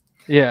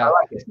 I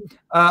like it.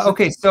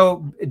 Okay,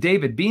 so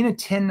David, being a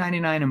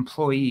 1099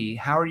 employee,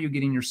 how are you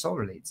getting your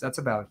solar leads? That's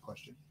a valid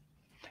question.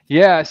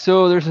 Yeah,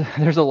 so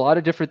there's a lot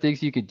of different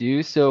things you could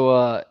do.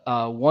 So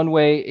one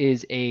way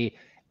is a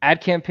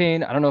ad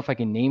campaign. I don't know if I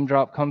can name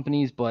drop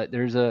companies, but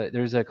there's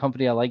a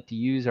company I like to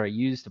use, or I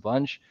used a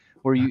bunch,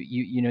 where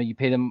you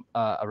pay them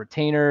a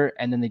retainer,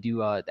 and then they do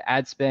the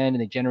ad spend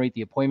and they generate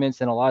the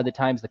appointments. And a lot of the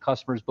times the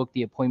customers book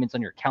the appointments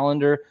on your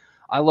calendar.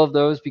 I love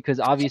those because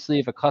obviously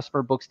if a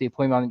customer books the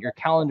appointment on your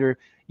calendar,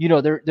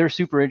 they're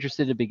super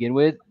interested to begin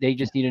with. They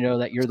just need to know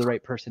that you're the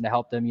right person to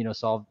help them,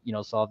 solve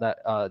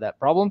that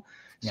problem.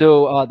 Yeah.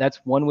 So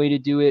that's one way to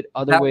do it.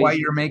 Other ways. Why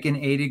you're making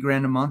 80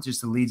 grand a month?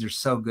 Just the leads are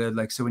so good.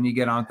 Like, so when you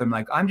get on with them,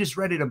 like, I'm just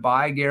ready to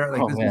buy, Garrett.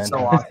 Like, this is so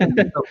awesome.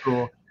 It's so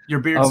cool.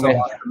 Your beard's so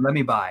awesome. Let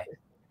me buy.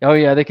 Oh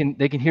yeah, they can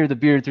hear the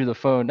beard through the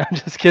phone. I'm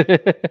just kidding.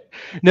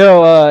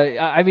 No,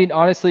 I mean,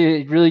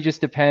 honestly, it really just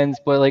depends.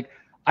 But like,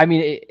 I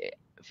mean,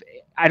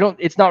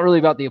 it's not really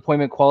about the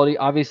appointment quality.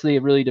 Obviously,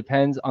 it really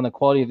depends on the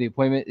quality of the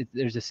appointment.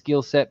 There's a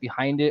skill set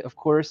behind it, of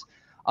course.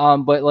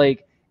 But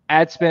like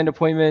ad spend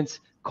appointments,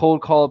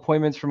 cold call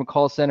appointments from a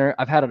call center.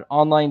 I've had an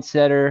online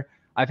setter.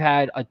 I've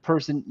had a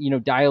person,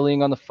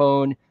 dialing on the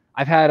phone.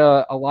 I've had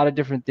a lot of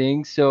different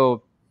things.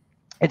 So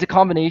it's a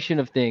combination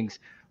of things,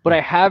 but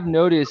I have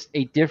noticed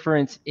a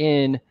difference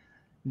in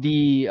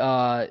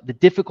the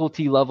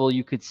difficulty level,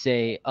 you could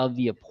say, of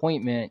the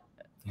appointment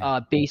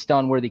based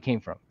on where they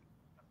came from.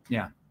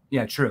 Yeah.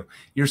 Yeah, true.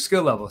 Your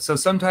skill level. So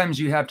sometimes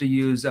you have to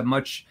use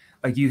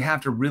you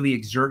have to really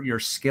exert your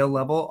skill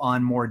level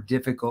on more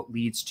difficult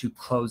leads to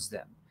close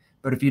them.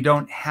 But if you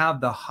don't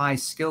have the high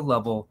skill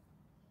level,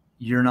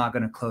 you're not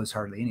going to close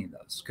hardly any of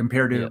those.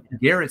 Compared to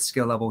Garrett's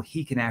skill level,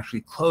 he can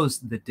actually close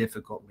the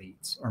difficult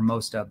leads, or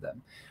most of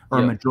them, or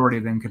a majority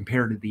of them,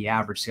 compared to the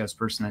average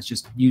salesperson that's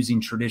just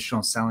using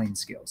traditional selling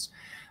skills.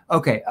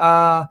 Okay.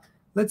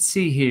 Let's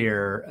see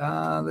here.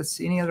 Let's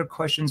see any other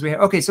questions we have.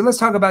 Okay, so let's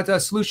talk about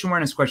solution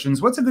awareness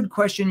questions. What's a good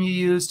question you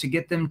use to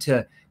get them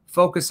to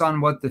focus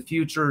on what the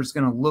future is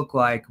going to look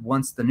like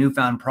once the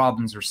newfound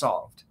problems are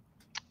solved?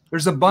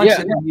 There's a bunch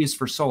that we use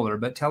for solar,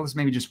 but tell us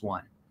maybe just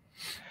one.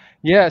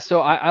 Yeah, so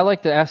I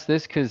like to ask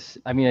this because,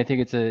 I mean, I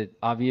think it's an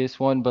obvious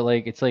one, but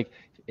like, it's like,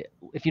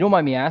 if you don't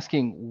mind me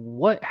asking,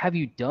 what have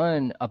you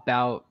done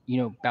about,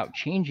 about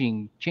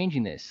changing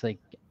this? Like,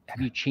 have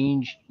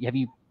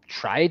you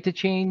tried to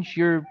change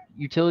your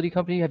utility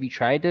company? Have you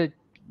tried to,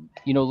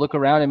 look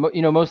around? And,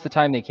 most of the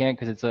time they can't,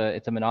 because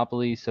it's a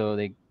monopoly. So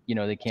they,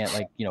 they can't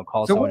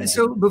call someone.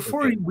 So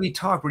before we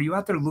talk, were you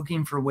out there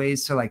looking for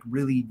ways to like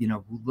really,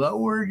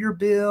 lower your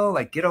bill,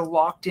 like get a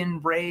locked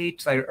in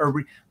rate? Like,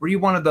 or were you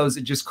one of those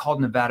that just called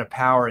Nevada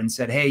Power and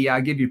said, hey, yeah,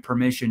 I give you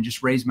permission,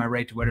 just raise my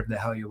rate to whatever the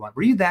hell you want?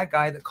 Were you that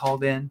guy that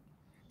called in?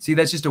 See,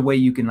 that's just a way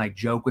you can like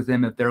joke with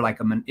them. If they're like,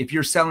 if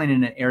you're selling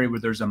in an area where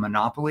there's a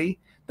monopoly,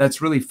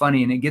 that's really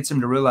funny. And it gets them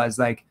to realize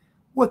like,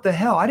 what the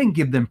hell? I didn't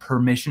give them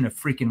permission to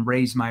freaking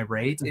raise my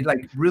rates. It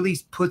like really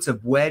puts a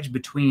wedge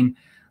between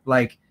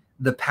like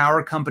the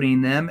power company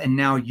and them, and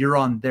now you're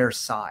on their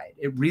side.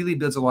 It really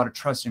builds a lot of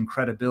trust and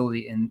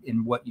credibility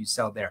in what you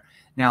sell there.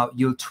 Now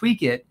you'll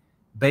tweak it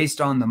based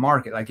on the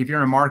market. Like if you're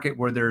in a market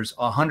where there's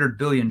 100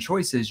 billion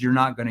choices, you're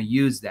not going to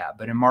use that.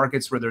 But in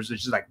markets where there's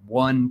just like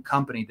one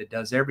company that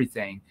does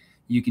everything,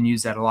 you can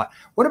use that a lot.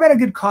 What about a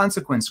good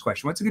consequence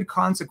question? What's a good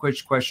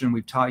consequence question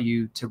we've taught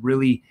you to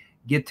really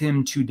get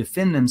them to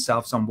defend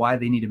themselves on why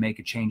they need to make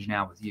a change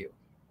now with you?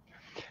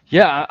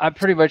 Yeah, I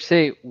pretty much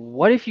say,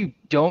 what if you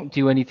don't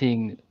do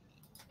anything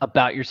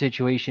about your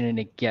situation and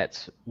it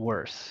gets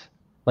worse?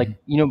 Like,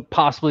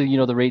 possibly,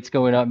 the rates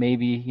going up,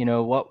 maybe,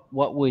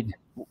 what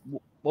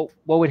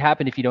would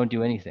happen if you don't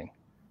do anything?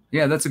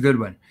 Yeah, that's a good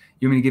one.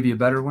 You want me to give you a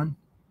better one?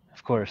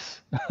 Of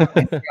course.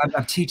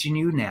 I'm teaching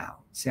you now.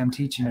 See, I'm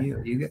teaching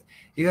you.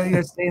 You got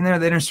to stay in there,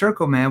 the inner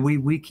circle, man.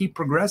 We keep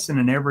progressing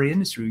in every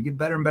industry. We get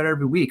better and better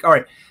every week. All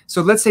right.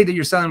 So let's say that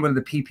you're selling one of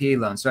the PPA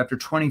loans. So after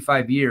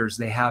 25 years,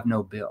 they have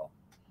no bill,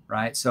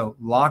 right? So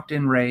locked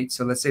in rate.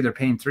 So let's say they're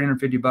paying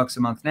 $350 a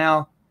month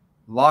now,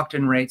 locked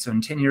in rate. So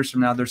in 10 years from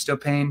now, they're still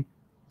paying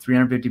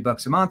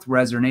 $350 a month,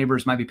 whereas their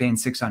neighbors might be paying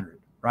 $600,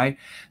 right?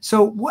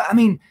 So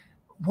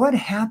what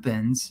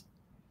happens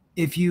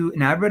if you,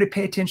 now everybody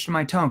pay attention to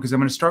my tone, because I'm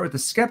going to start with the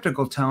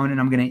skeptical tone and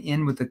I'm going to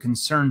end with the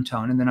concerned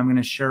tone. And then I'm going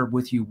to share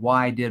with you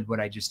why I did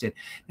what I just did.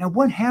 Now,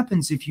 what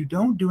happens if you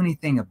don't do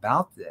anything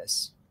about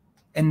this?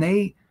 And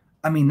they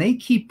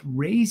keep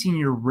raising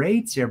your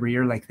rates every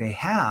year like they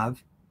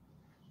have,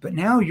 but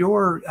now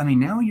you're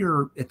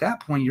at that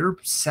point, you're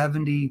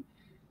 70,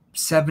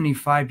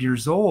 75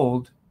 years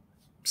old,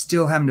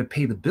 still having to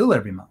pay the bill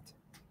every month.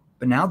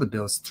 But now the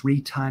bill is 3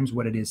 times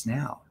what it is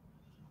now.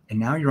 And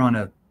now you're on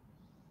a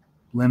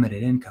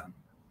limited income.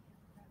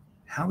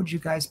 How would you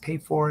guys pay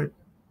for it?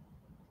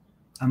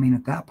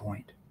 At that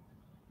point.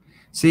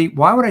 See,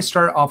 why would I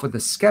start off with a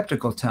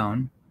skeptical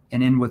tone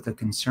and end with a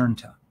concerned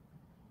tone?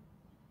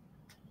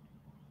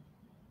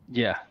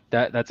 Yeah,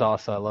 that's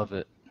awesome. I love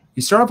it.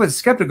 You start off with a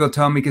skeptical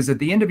tone because at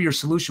the end of your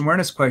solution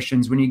awareness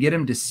questions, when you get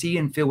them to see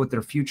and feel what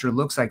their future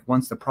looks like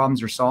once the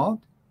problems are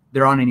solved,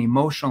 they're on an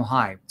emotional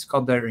high. It's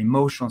called their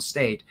emotional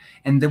state.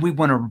 And then we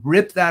want to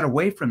rip that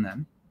away from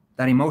them,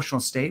 that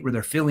emotional state where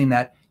they're feeling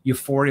that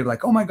euphoria,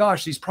 like, oh my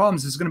gosh, these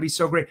problems, this is going to be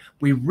so great.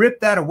 We rip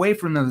that away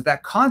from them with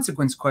that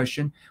consequence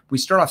question. We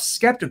start off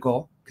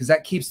skeptical because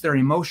that keeps their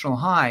emotional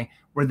high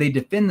where they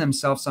defend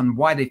themselves on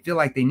why they feel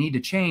like they need to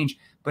change.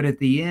 But at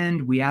the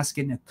end, we ask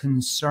it in a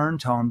concern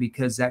tone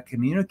because that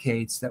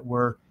communicates that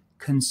we're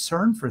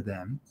concerned for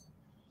them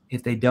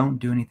if they don't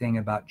do anything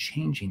about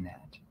changing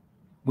that,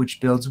 which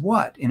builds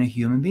what in a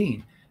human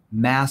being?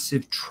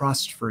 Massive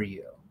trust for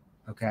you.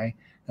 Okay.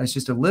 That's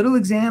just a little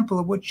example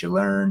of what you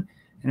learn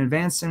in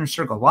Advanced Inner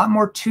Circle. A lot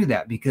more to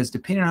that because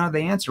depending on how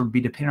they answer would be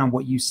depending on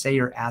what you say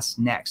or ask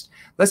next.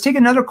 Let's take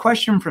another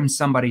question from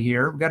somebody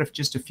here. We've got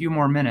just a few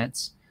more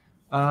minutes.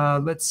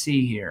 Let's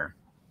see here.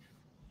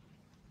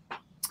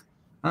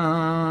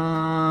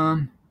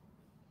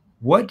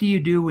 What do you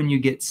do when you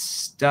get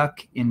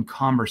stuck in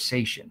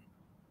conversation?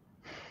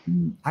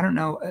 I don't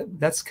know.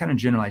 That's kind of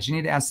generalized. You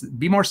need to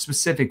be more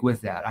specific with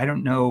that. I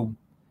don't know.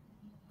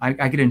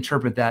 I could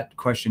interpret that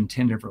question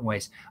 10 different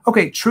ways.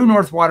 Okay, True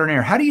North Water and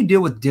Air. How do you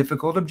deal with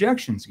difficult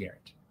objections,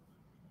 Garrett?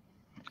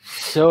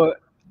 So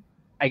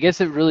I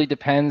guess it really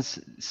depends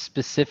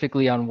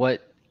specifically on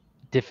what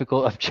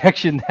difficult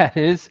objection that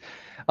is.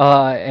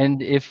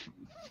 And if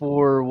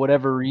for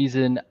whatever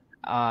reason,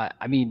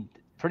 I mean,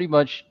 pretty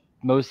much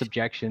most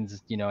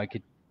objections, I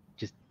could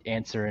just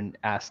answer and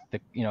ask the,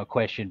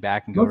 question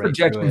back and go Most right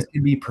through objections it.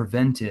 can be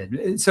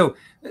prevented. So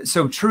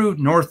True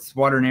North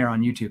Water and Air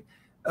on YouTube.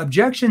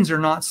 Objections are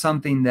not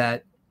something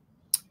that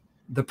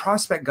the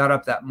prospect got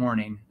up that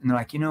morning and they're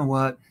like, you know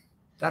what,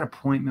 that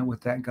appointment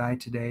with that guy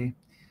today,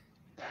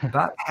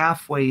 about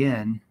halfway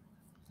in,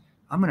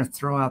 I'm going to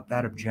throw out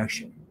that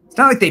objection. It's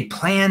not like they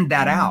planned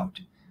that out.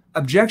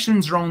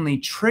 Objections are only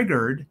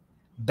triggered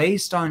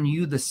based on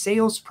you, the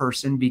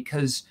salesperson,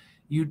 because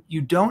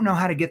you don't know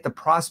how to get the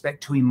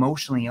prospect to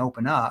emotionally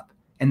open up,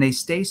 and they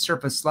stay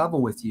surface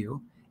level with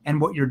you. And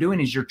what you're doing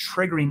is you're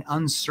triggering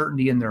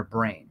uncertainty in their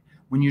brain.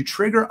 When you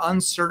trigger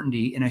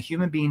uncertainty in a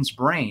human being's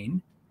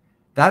brain,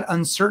 that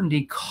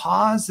uncertainty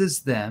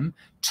causes them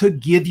to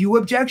give you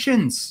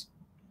objections.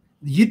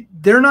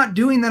 They're not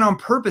doing that on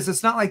purpose.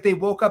 It's not like they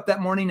woke up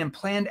that morning and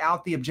planned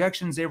out the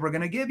objections they were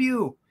going to give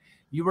you.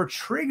 You were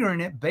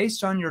triggering it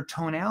based on your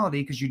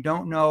tonality because you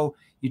don't know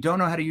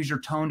how to use your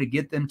tone to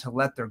get them to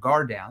let their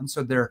guard down.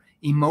 So they're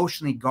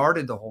emotionally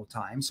guarded the whole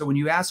time. So when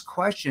you ask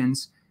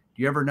questions,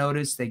 do you ever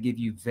notice they give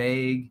you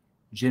vague,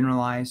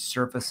 generalized,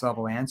 surface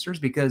level answers?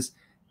 Because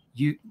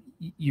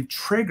you've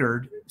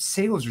triggered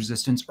sales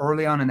resistance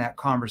early on in that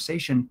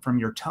conversation from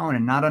your tone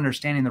and not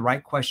understanding the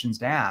right questions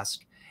to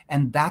ask.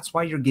 And that's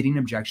why you're getting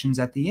objections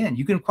at the end.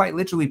 You can quite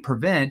literally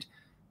prevent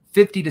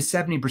 50 to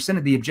 70%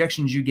 of the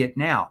objections you get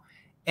now.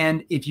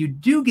 And if you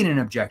do get an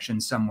objection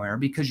somewhere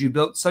because you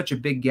built such a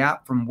big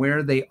gap from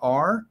where they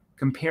are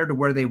compared to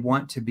where they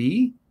want to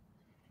be,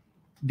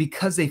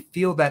 because they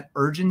feel that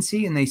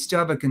urgency and they still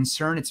have a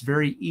concern, it's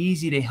very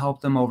easy to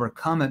help them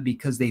overcome it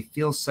because they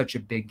feel such a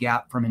big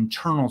gap from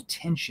internal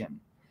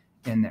tension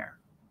in there.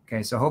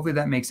 Okay, so hopefully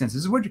that makes sense.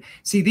 This is what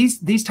see,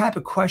 these type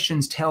of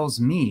questions tells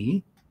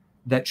me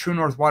that True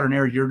North Water and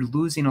Air, you're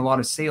losing a lot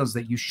of sales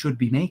that you should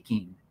be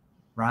making,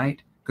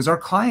 right? Because our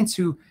clients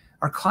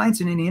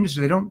in any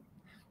industry,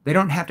 they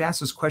don't have to ask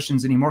those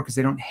questions anymore because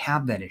they don't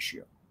have that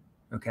issue.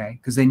 Okay,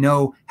 because they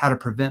know how to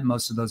prevent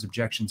most of those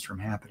objections from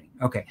happening.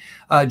 Okay,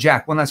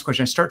 Jack, one last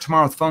question. I start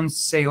tomorrow with phone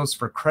sales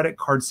for credit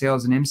card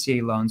sales and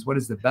MCA loans. What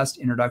is the best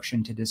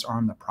introduction to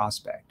disarm the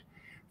prospect?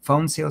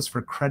 Phone sales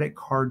for credit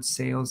card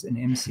sales and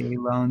MCA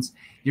loans.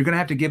 You're going to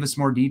have to give us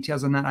more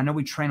details on that. I know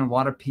we train a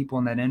lot of people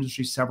in that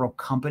industry, several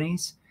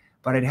companies,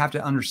 but I'd have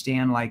to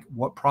understand like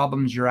what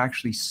problems you're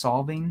actually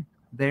solving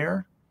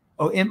there.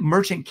 Oh, and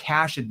merchant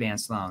cash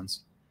advance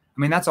loans.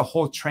 I mean, that's a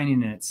whole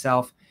training in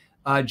itself.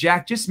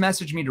 Jack, just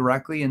message me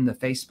directly in the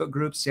Facebook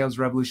group,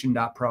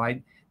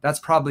 salesrevolution.pro. That's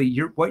probably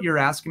what you're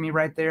asking me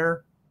right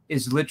there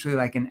is literally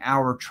like an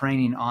hour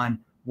training on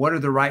what are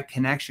the right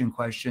connection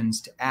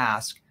questions to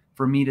ask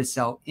for me to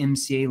sell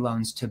MCA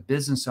loans to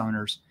business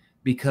owners,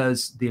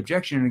 because the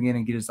objection you're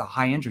going to get is the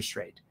high interest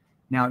rate.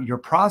 Now, your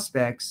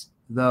prospects,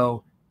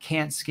 though,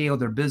 can't scale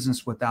their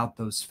business without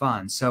those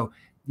funds. So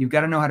you've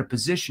got to know how to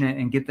position it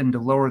and get them to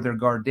lower their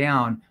guard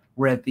down,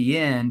 where at the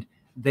end,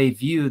 they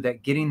view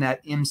that getting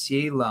that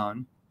MCA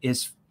loan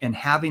is and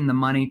having the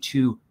money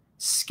to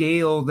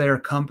scale their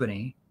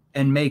company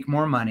and make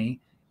more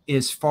money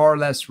is far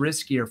less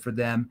riskier for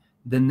them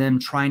than them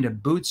trying to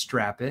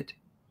bootstrap it,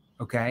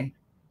 okay,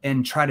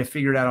 and try to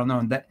figure it out on their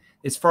own. That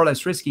it's far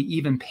less risky.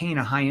 Even paying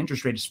a high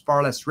interest rate is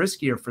far less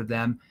riskier for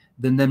them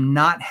than them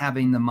not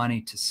having the money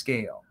to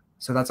scale.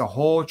 So that's a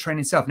whole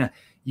training itself. Now,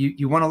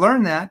 you want to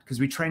learn that because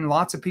we train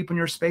lots of people in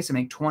your space that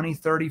make 20,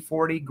 30,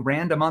 40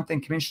 grand a month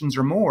in commissions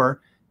or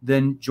more.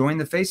 Then join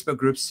the Facebook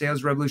group,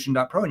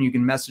 salesrevolution.pro, and you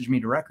can message me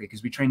directly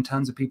because we train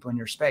tons of people in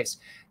your space.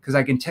 Because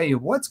I can tell you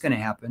what's going to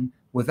happen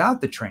without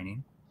the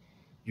training.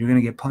 You're going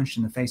to get punched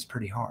in the face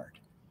pretty hard.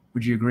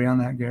 Would you agree on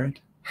that, Garrett?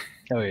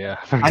 Oh, yeah.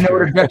 I know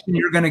what objection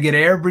you're going to get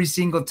every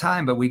single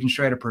time, but we can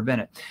try to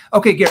prevent it.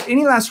 Okay, Garrett,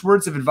 any last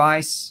words of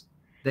advice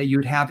that you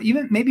would have,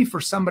 even maybe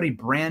for somebody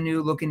brand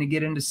new looking to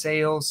get into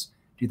sales?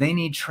 Do they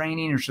need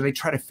training, or should they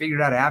try to figure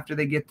it out after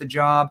they get the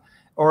job?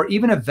 Or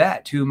even a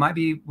vet who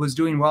was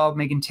doing well,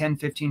 making 10,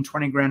 15,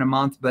 20 grand a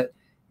month, but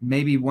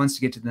maybe wants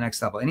to get to the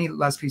next level. Any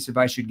last piece of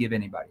advice you'd give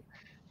anybody?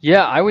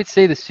 Yeah, I would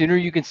say the sooner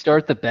you can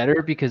start, the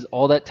better, because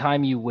all that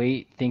time you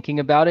wait thinking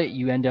about it,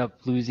 you end up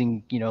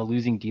losing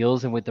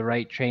deals. And with the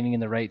right training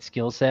and the right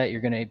skill set,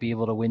 you're going to be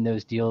able to win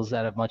those deals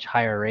at a much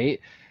higher rate.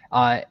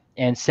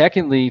 And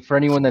secondly, for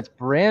anyone that's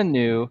brand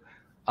new,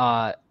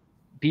 don't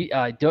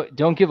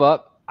give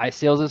up.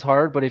 Sales is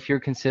hard, but if you're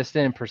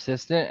consistent and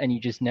persistent and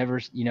you just never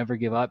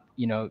give up,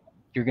 you're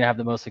gonna have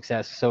the most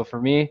success. So for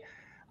me,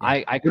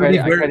 yeah.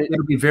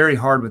 It'll be very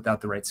hard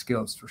without the right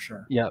skills, for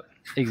sure. Yep,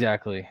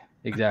 exactly.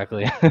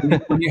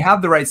 When you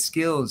have the right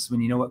skills,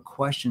 when you know what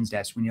questions to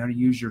ask, when you know how to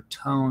use your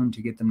tone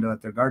to get them to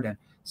let their guard down,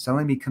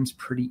 selling becomes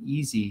pretty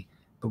easy.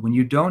 But when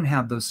you don't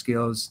have those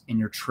skills and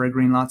you're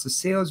triggering lots of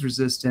sales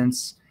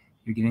resistance,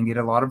 You're going to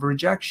get a lot of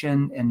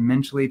rejection, and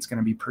mentally it's going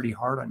to be pretty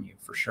hard on you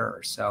for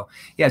sure. So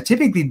yeah,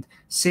 typically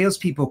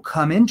salespeople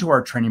come into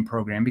our training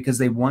program because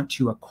they want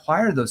to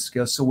acquire those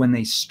skills. So when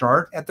they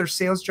start at their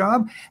sales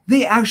job,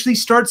 they actually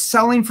start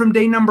selling from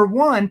day number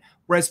one.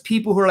 Whereas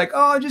people who are like,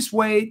 oh, just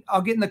wait,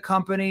 I'll get in the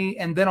company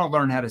and then I'll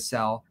learn how to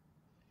sell.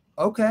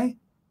 Okay.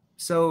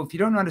 So if you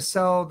don't know how to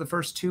sell the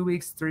first 2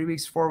 weeks, 3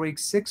 weeks, 4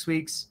 weeks, 6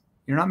 weeks,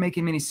 you're not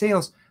making many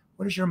sales.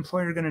 What is your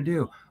employer going to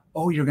do?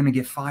 Oh, you're going to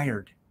get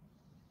fired.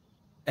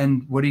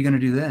 And what are you going to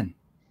do then?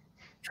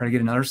 Try to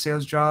get another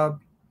sales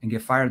job and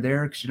get fired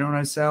there because you don't know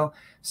how to sell?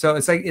 So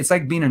it's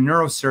like being a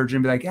neurosurgeon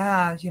and be like,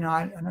 I'm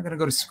not going to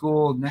go to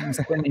school. I'm not going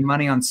to spend any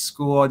money on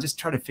school. I'll just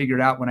try to figure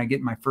it out when I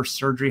get my first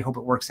surgery. Hope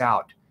it works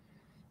out.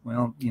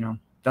 Well,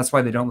 that's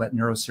why they don't let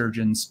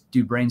neurosurgeons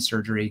do brain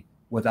surgery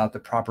without the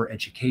proper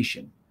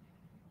education.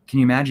 Can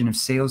you imagine if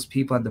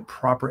salespeople had the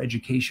proper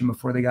education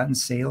before they got in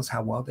sales,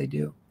 how well they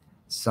do?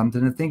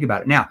 Something to think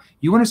about. Now,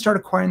 you want to start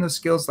acquiring those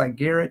skills like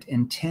Garrett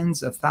and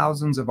tens of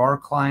thousands of our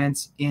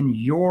clients in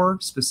your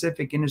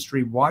specific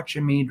industry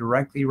watching me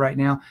directly right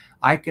now.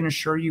 I can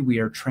assure you we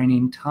are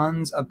training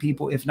tons of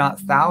people, if not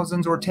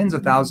thousands or tens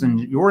of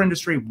thousands, in your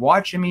industry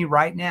watching me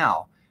right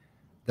now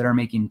that are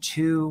making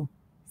 2,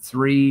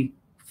 3,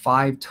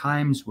 5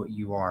 times what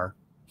you are,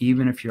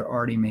 even if you're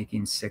already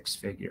making 6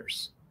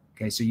 figures.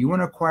 Okay, so you want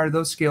to acquire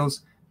those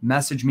skills,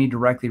 message me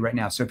directly right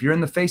now. So if you're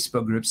in the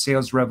Facebook group,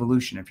 Sales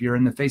Revolution, if you're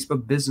in the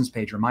Facebook business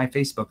page or my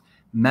Facebook,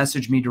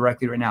 message me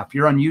directly right now. If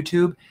you're on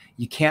YouTube,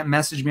 you can't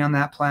message me on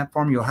that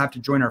platform. You'll have to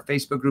join our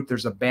Facebook group.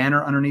 There's a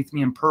banner underneath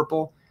me in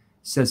purple.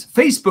 It says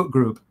Facebook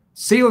group,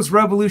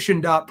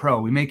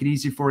 salesrevolution.pro. We make it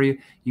easy for you.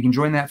 You can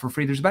join that for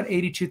free. There's about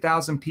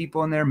 82,000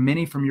 people in there,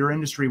 many from your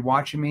industry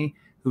watching me,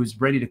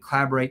 who's ready to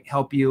collaborate,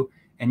 help you.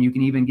 And you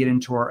can even get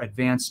into our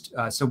advanced.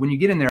 So when you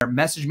get in there,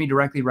 message me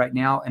directly right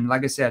now. And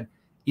like I said,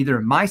 either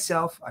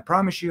myself, I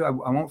promise you, I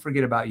won't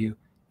forget about you,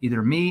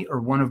 either me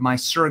or one of my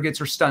surrogates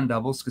or stunt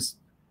doubles, because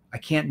I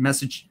can't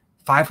message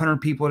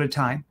 500 people at a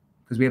time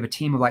because we have a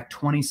team of like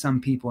 20 some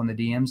people in the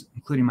DMs,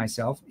 including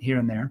myself here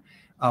and there.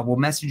 We'll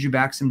message you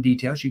back some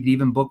details. You can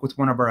even book with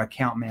one of our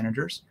account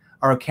managers.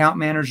 Our account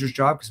manager's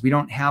job, because we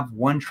don't have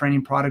one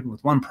training product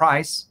with one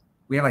price.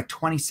 We have like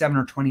 27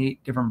 or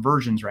 28 different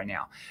versions right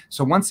now.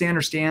 So once they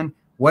understand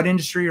what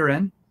industry you're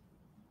in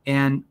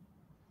and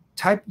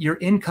type your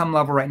income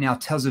level right now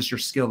tells us your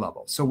skill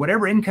level. So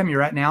whatever income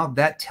you're at now,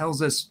 that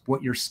tells us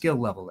what your skill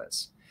level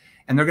is.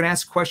 And they're going to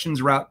ask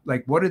questions about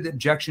like, what are the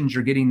objections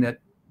you're getting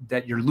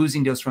that you're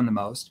losing deals from the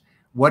most?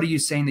 What are you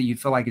saying that you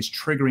feel like is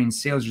triggering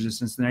sales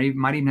resistance? And they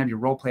might even have you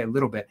role play a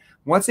little bit.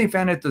 Once they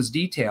found out those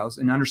details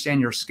and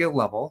understand your skill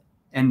level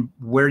and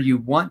where you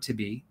want to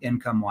be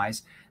income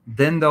wise,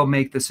 then they'll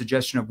make the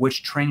suggestion of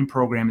which training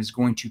program is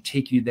going to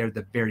take you there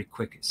the very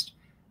quickest.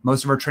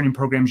 Most of our training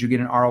programs, you get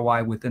an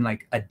ROI within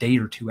like a day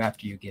or 2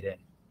 after you get in.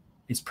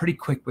 It's pretty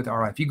quick with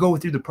ROI. If you go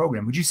through the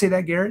program, would you say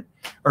that, Garrett?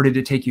 Or did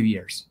it take you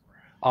years?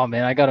 Oh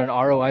man, I got an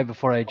ROI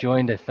before I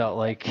joined, I felt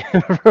like,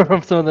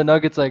 from some of the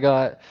nuggets I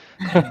got.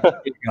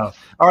 There you go.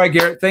 All right,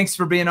 Garrett, thanks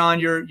for being on.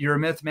 You're a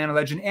myth, man, a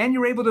legend. And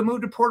you're able to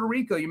move to Puerto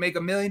Rico. You make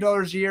 $1 million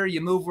a year. You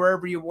move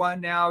wherever you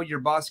want now. Your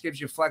boss gives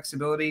you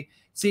flexibility.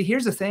 See,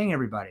 here's the thing,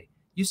 everybody.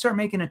 You start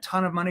making a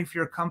ton of money for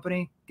your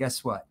company,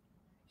 guess what?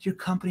 Your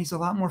company's a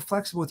lot more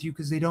flexible with you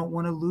because they don't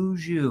want to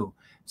lose you.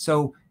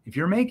 So if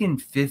you're making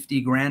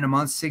 50 grand a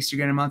month, 60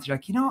 grand a month, you're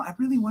like, I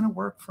really want to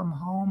work from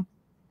home.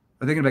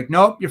 Or they're going to be like,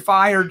 nope, you're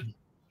fired.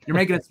 You're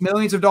making us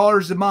millions of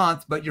dollars a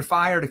month, but you're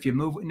fired if you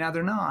move. Now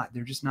they're not.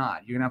 They're just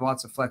not. You're going to have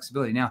lots of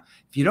flexibility. Now,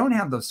 if you don't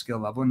have those skill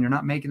level and you're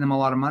not making them a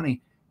lot of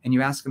money and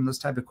you ask them those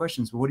type of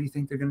questions, well, what do you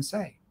think they're going to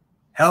say?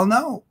 Hell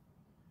no.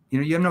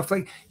 You have no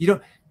flex. You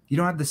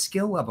don't have the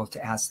skill level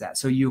to ask that.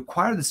 So you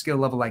acquire the skill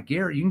level like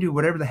Garrett, you can do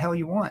whatever the hell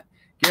you want.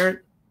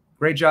 Garrett,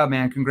 great job,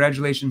 man.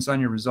 Congratulations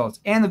on your results.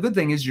 And the good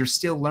thing is you're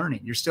still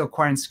learning. You're still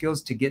acquiring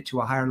skills to get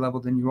to a higher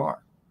level than you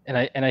are. And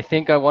I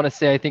think I want to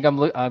say, I think I'm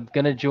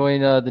gonna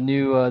join the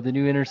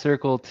new inner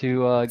circle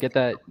to get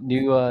that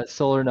new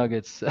solar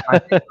nuggets. I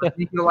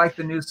think you'll like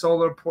the new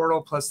solar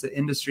portal plus the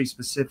industry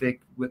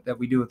specific that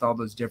we do with all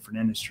those different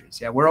industries.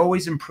 Yeah, we're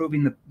always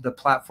improving the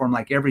platform.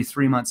 Like every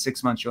 3 months,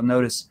 6 months, you'll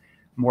notice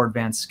more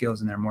advanced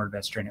skills in there, more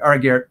advanced training. All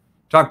right, Garrett.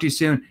 Talk to you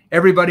soon.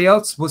 Everybody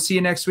else, we'll see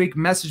you next week.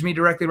 Message me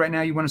directly right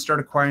now. You want to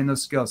start acquiring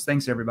those skills.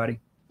 Thanks, everybody.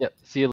 Yep. See you later.